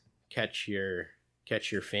guys catch your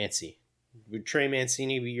fancy? Would Trey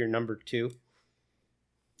Mancini be your number 2?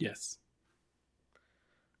 Yes.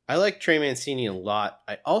 I like Trey Mancini a lot.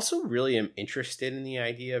 I also really am interested in the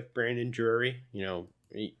idea of Brandon Drury. You know,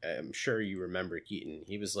 I'm sure you remember Keaton.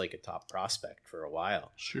 He was like a top prospect for a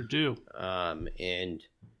while. Sure do. And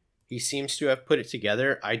he seems to have put it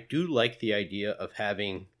together. I do like the idea of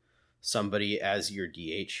having somebody as your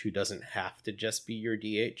DH who doesn't have to just be your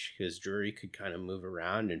DH, because Drury could kind of move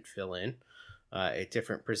around and fill in at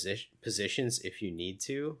different positions if you need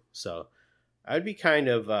to. So I would be kind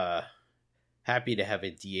of happy to have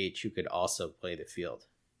a DH who could also play the field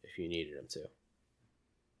if you needed him to.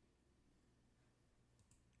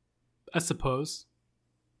 I suppose.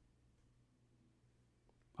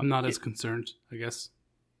 I'm not as concerned, I guess.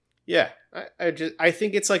 Yeah, I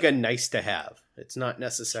think it's like a nice to have. It's not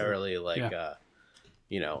necessarily like a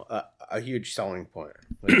huge selling point.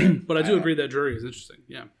 But I do agree that Drury is interesting.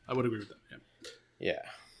 Yeah, I would agree with that. Yeah.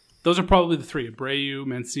 Those are probably the 3: Abreu,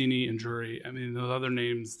 Mancini, and Drury. I mean, those other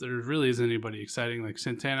names, there really isn't anybody exciting. Like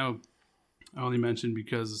Santana, I only mentioned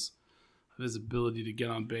because of his ability to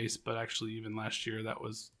get on base, but actually even last year that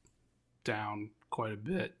was down quite a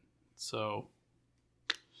bit. So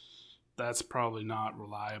that's probably not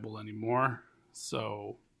reliable anymore.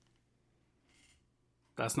 So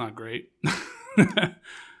that's not great.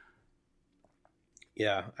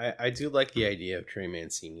 Yeah, I do like the idea of Trey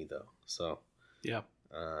Mancini, though. So, yeah.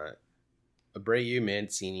 Abreu,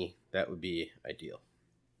 Mancini, that would be ideal.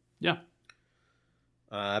 Yeah.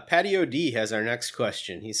 Patty O.D. has our next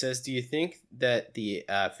question. He says, do you think that the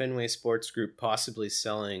Fenway Sports Group possibly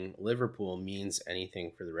selling Liverpool means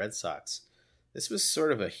anything for the Red Sox? This was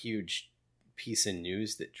sort of a huge piece of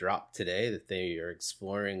news that dropped today, that they are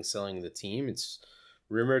exploring selling the team. It's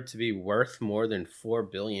rumored to be worth more than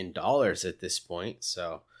 $4 billion at this point.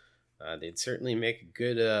 So they'd certainly make a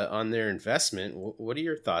good on their investment. What are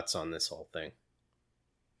your thoughts on this whole thing?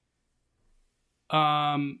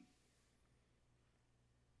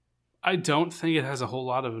 I don't think it has a whole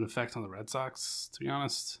lot of an effect on the Red Sox, to be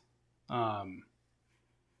honest. I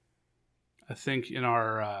think in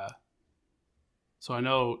our... so I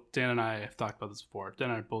know Dan and I have talked about this before. Dan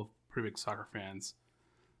and I are both pretty big soccer fans.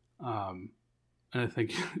 And I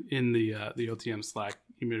think in the OTM Slack,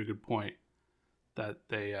 he made a good point that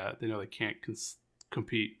they know they can't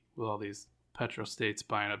compete with all these petrostates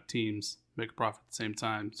buying up teams, make a profit at the same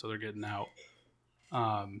time, so they're getting out,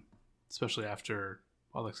 especially after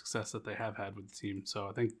all the success that they have had with the team. So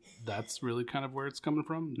I think that's really kind of where it's coming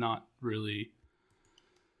from, not really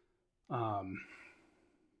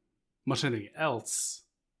much anything else.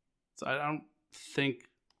 So I don't think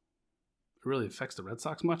it really affects the Red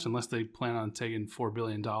Sox much unless they plan on taking $4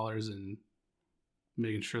 billion and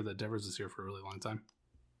making sure that Devers is here for a really long time.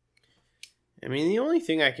 I mean, the only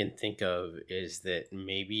thing I can think of is that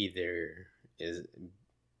maybe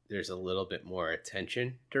there's a little bit more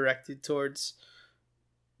attention directed towards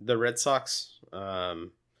the Red Sox.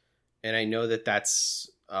 And I know that that's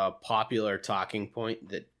a popular talking point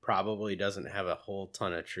that probably doesn't have a whole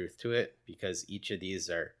ton of truth to it, because each of these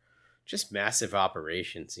are just massive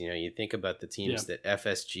operations. You know, you think about the teams that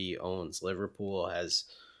FSG owns. Liverpool has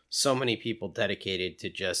so many people dedicated to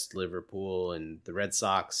just Liverpool, and the Red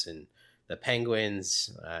Sox and the Penguins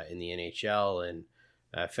in the NHL, and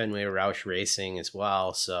Fenway Roush Racing as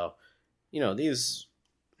well. So, you know, these,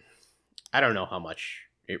 I don't know how much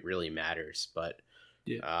it really matters, but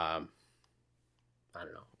I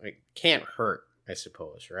don't know. It can't hurt, I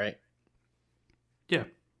suppose, right? Yeah.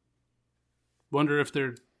 Wonder if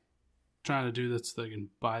they're trying to do this so they can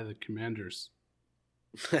buy the Commanders.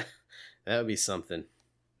 That would be something.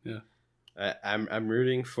 Yeah. I'm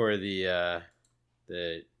rooting for the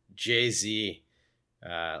Jay-Z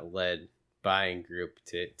led buying group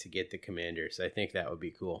to get the Commanders. I think that would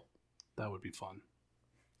be cool. That would be fun.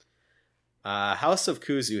 House of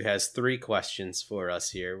Kuzu has 3 questions for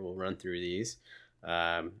us here. We'll run through these.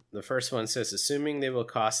 The first one says, assuming they will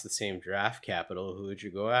cost the same draft capital, who would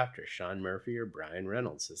you go after? Sean Murphy or Brian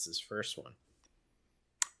Reynolds? This is his first one.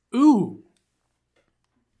 Ooh.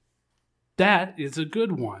 That is a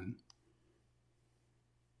good one.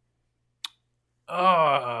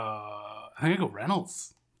 I think I go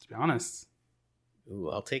Reynolds, to be honest. Ooh,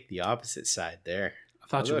 I'll take the opposite side there. I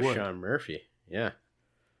thought you would. Sean Murphy. Yeah.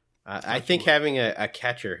 I think having a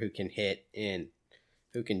catcher who can hit and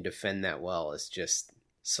who can defend that well is just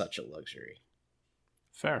such a luxury.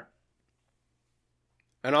 Fair.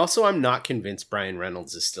 And also, I'm not convinced Brian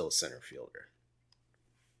Reynolds is still a center fielder.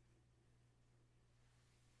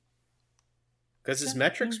 Because his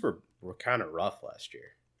metrics were kind of rough last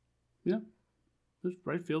year. Yeah. This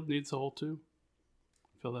right field needs a hole too.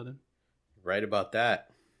 Fill that in. Right about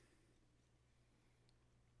that.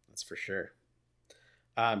 That's for sure.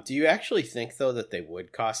 Do you actually think, though, that they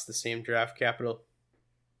would cost the same draft capital?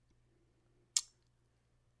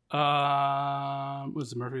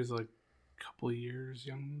 Was Murphy's like a couple of years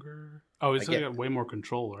younger? Oh, he's got way more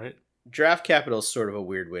control, right? Draft capital is sort of a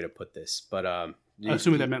weird way to put this, but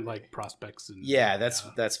assuming that meant like prospects. And yeah,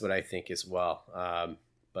 that's what I think as well.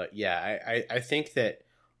 But yeah, I think that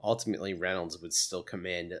ultimately Reynolds would still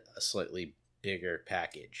command a slightly bigger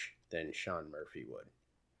package than Sean Murphy would.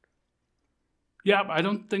 Yeah, I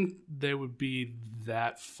don't think they would be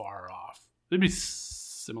that far off. They'd be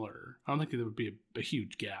similar. I don't think there would be a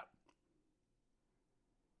huge gap.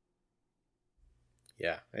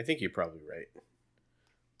 Yeah, I think you're probably right.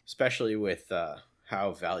 Especially with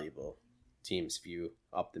how valuable teams view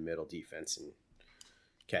up the middle defense and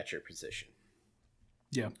catcher position.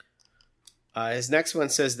 Yeah. His next one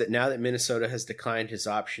says that now that Minnesota has declined his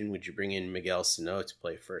option, would you bring in Miguel Sano to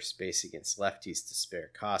play first base against lefties to spare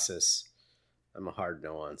Casas? I'm a hard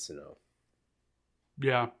no on Sano.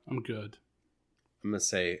 Yeah, I'm good. I'm going to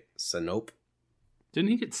say Sanope. Didn't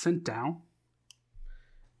he get sent down?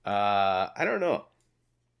 I don't know.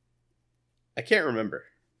 I can't remember.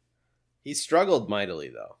 He struggled mightily,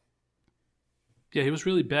 though. Yeah, he was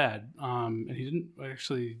really bad. And he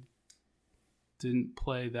didn't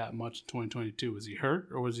play that much in 2022. Was he hurt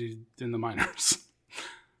or was he in the minors?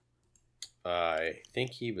 I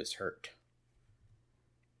think he was hurt.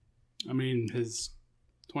 I mean, his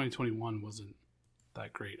 2021 wasn't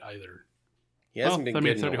that great either. He hasn't been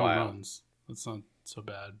good in a while. Runs. That's not so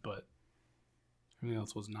bad, but everything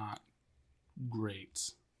else was not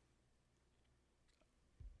great.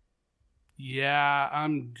 Yeah,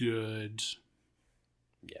 I'm good.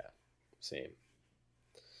 Yeah, same.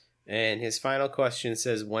 And his final question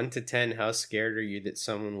says, 1 to 10, how scared are you that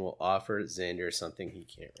someone will offer Xander something he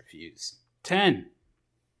can't refuse? 10.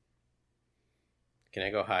 Can I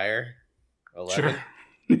go higher? 11? Sure.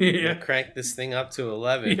 Yeah. Crank this thing up to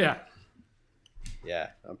 11. Yeah.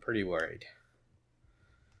 Yeah, I'm pretty worried.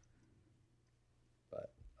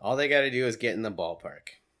 But all they got to do is get in the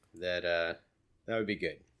ballpark. That would be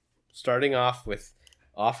good. Starting off with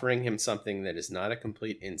offering him something that is not a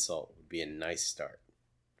complete insult would be a nice start.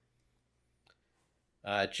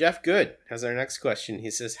 Jeff Good has our next question.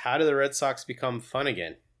 He says, how do the Red Sox become fun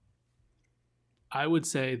again? I would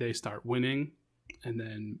say they start winning and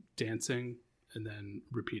then dancing and then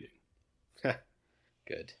repeating.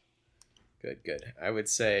 Good. I would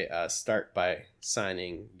say start by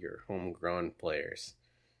signing your homegrown players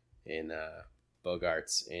in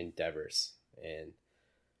Bogarts and Devers. And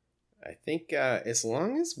I think as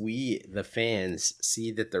long as we, the fans,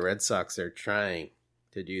 see that the Red Sox are trying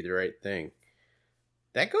to do the right thing,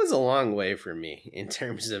 that goes a long way for me in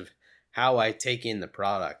terms of how I take in the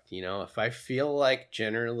product. You know, if I feel like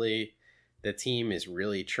generally the team is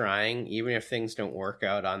really trying, even if things don't work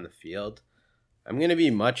out on the field, I'm going to be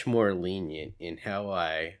much more lenient in how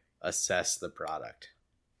I assess the product.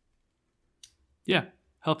 Yeah.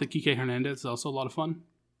 Healthy Kike Hernandez is also a lot of fun.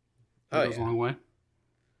 That goes a long way.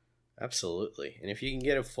 Absolutely. And if you can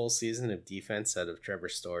get a full season of defense out of Trevor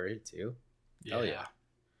Story too, hell yeah.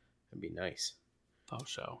 That'd be nice. Oh,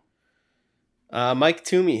 show. Mike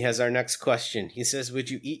Toomey has our next question. He says, would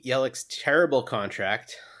you eat Yelich's terrible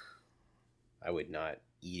contract? I would not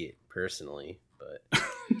eat it personally, but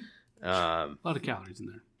a lot of calories in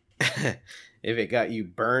there. If it got you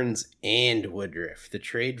Burns and Woodruff, the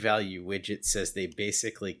trade value widget says they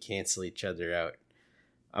basically cancel each other out.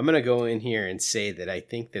 I'm going to go in here and say that I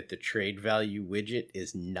think that the trade value widget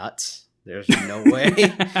is nuts. There's no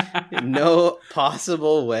way, no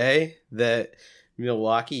possible way that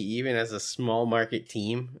Milwaukee, even as a small market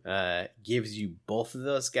team, gives you both of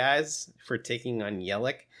those guys for taking on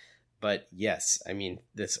Yelich. But yes, I mean,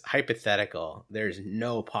 this hypothetical, there's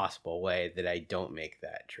no possible way that I don't make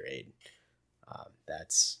that trade.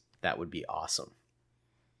 That would be awesome.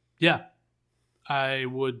 Yeah, I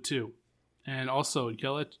would too. And also,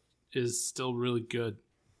 Yelich is still really good.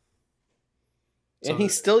 And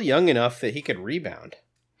he's still young enough that he could rebound.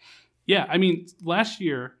 Yeah, I mean, last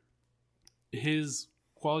year, his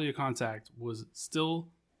quality of contact was still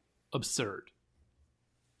absurd.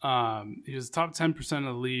 He was top 10% of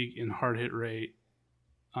the league in hard hit rate.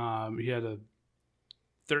 He had a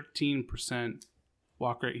 13%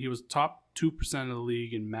 walk rate. He was top 2% of the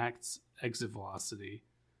league in max exit velocity.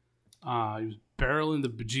 He was barreling the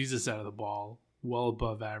bejesus out of the ball, well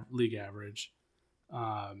above league average.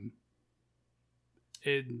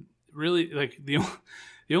 It really, like, the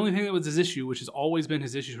only thing that was his issue, which has always been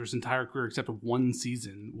his issue for his entire career except one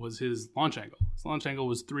season, was his launch angle. His launch angle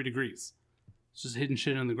was 3 degrees. It's just hitting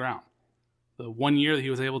shit in the ground. The 1 year that he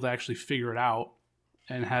was able to actually figure it out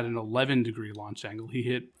and had an 11-degree launch angle, he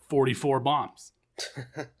hit 44 bombs.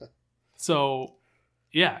 So,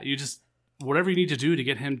 yeah, you just, whatever you need to do to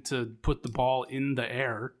get him to put the ball in the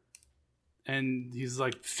air, and he's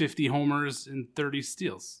like 50 homers and 30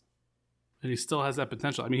 steals. And he still has that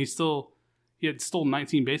potential. I mean, he had stole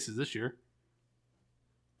 19 bases this year.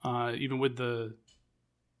 Even with the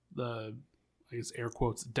I guess air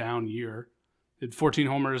quotes down year. He had 14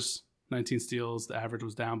 homers, 19 steals. The average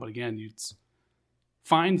was down, but again, you'd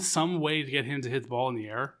find some way to get him to hit the ball in the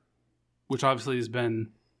air, which obviously has been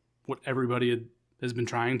what everybody has been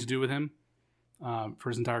trying to do with him for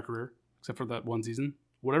his entire career, except for that one season.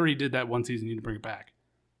 Whatever he did that one season, you need to bring it back.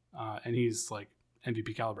 And he's like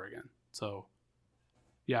MVP caliber again. So,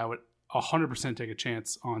 yeah, I would 100% take a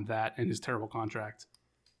chance on that and his terrible contract,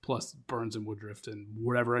 plus Burns and Woodruff and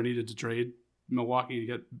whatever I needed to trade Milwaukee to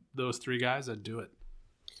get those 3 guys. I'd do it.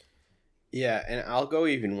 Yeah, and I'll go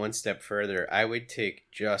even one step further. I would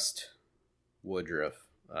take just Woodruff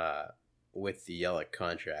with the Yelich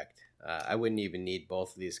contract. I wouldn't even need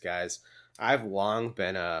both of these guys. I've long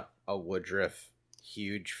been a Woodruff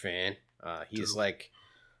huge fan. He's like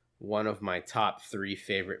one of my top 3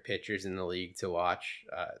 favorite pitchers in the league to watch.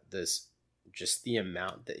 Just the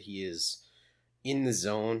amount that he is in the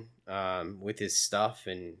zone with his stuff,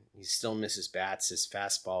 and he still misses bats. His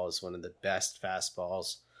fastball is one of the best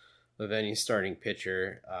fastballs of any starting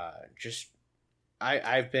pitcher.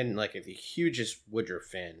 I've been like the hugest Woodruff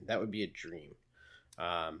fan. That would be a dream.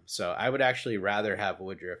 So I would actually rather have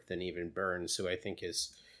Woodruff than even Burns, who I think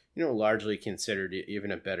is, largely considered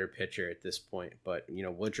even a better pitcher at this point. But,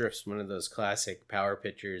 Woodruff's one of those classic power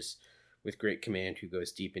pitchers with great command who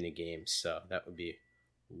goes deep into games. So that would be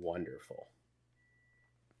wonderful.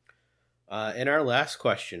 And our last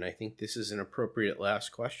question, I think this is an appropriate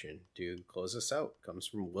last question to close us out, comes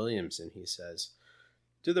from Williams, and he says,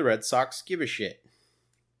 do the Red Sox give a shit?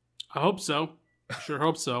 I hope so. Sure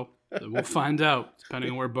hope so. We'll find out,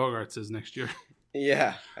 depending on where Bogaerts is next year.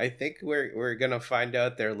 Yeah, I think we're going to find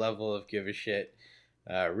out their level of give a shit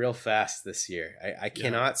real fast this year. I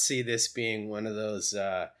cannot see this being one of those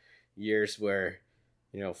years where,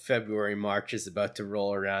 February, March is about to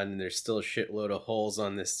roll around and there's still a shitload of holes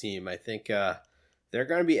on this team. I think they're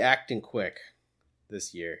going to be acting quick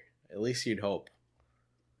this year. At least you'd hope.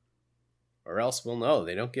 Or else we'll know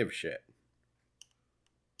they don't give a shit.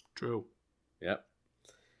 True. Yep.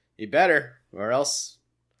 You better, or else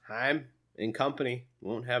Heim and company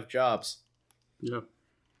won't have jobs. Yeah.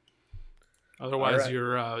 Otherwise,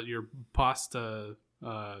 your pasta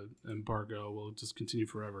embargo will just continue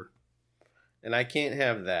forever. And I can't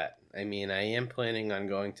have that. I mean, I am planning on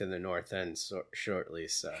going to the North End shortly,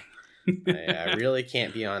 so I really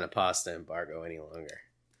can't be on a pasta embargo any longer.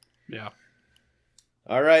 Yeah.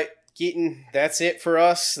 All right, Keaton, that's it for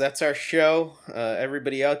us. That's our show.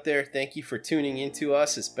 Everybody out there, thank you for tuning into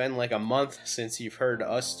us. It's been like a month since you've heard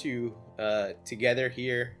us two together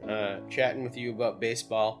here chatting with you about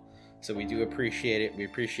baseball. So we do appreciate it. We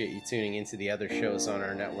appreciate you tuning into the other shows on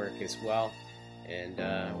our network as well. And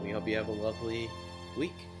we hope you have a lovely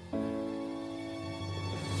week.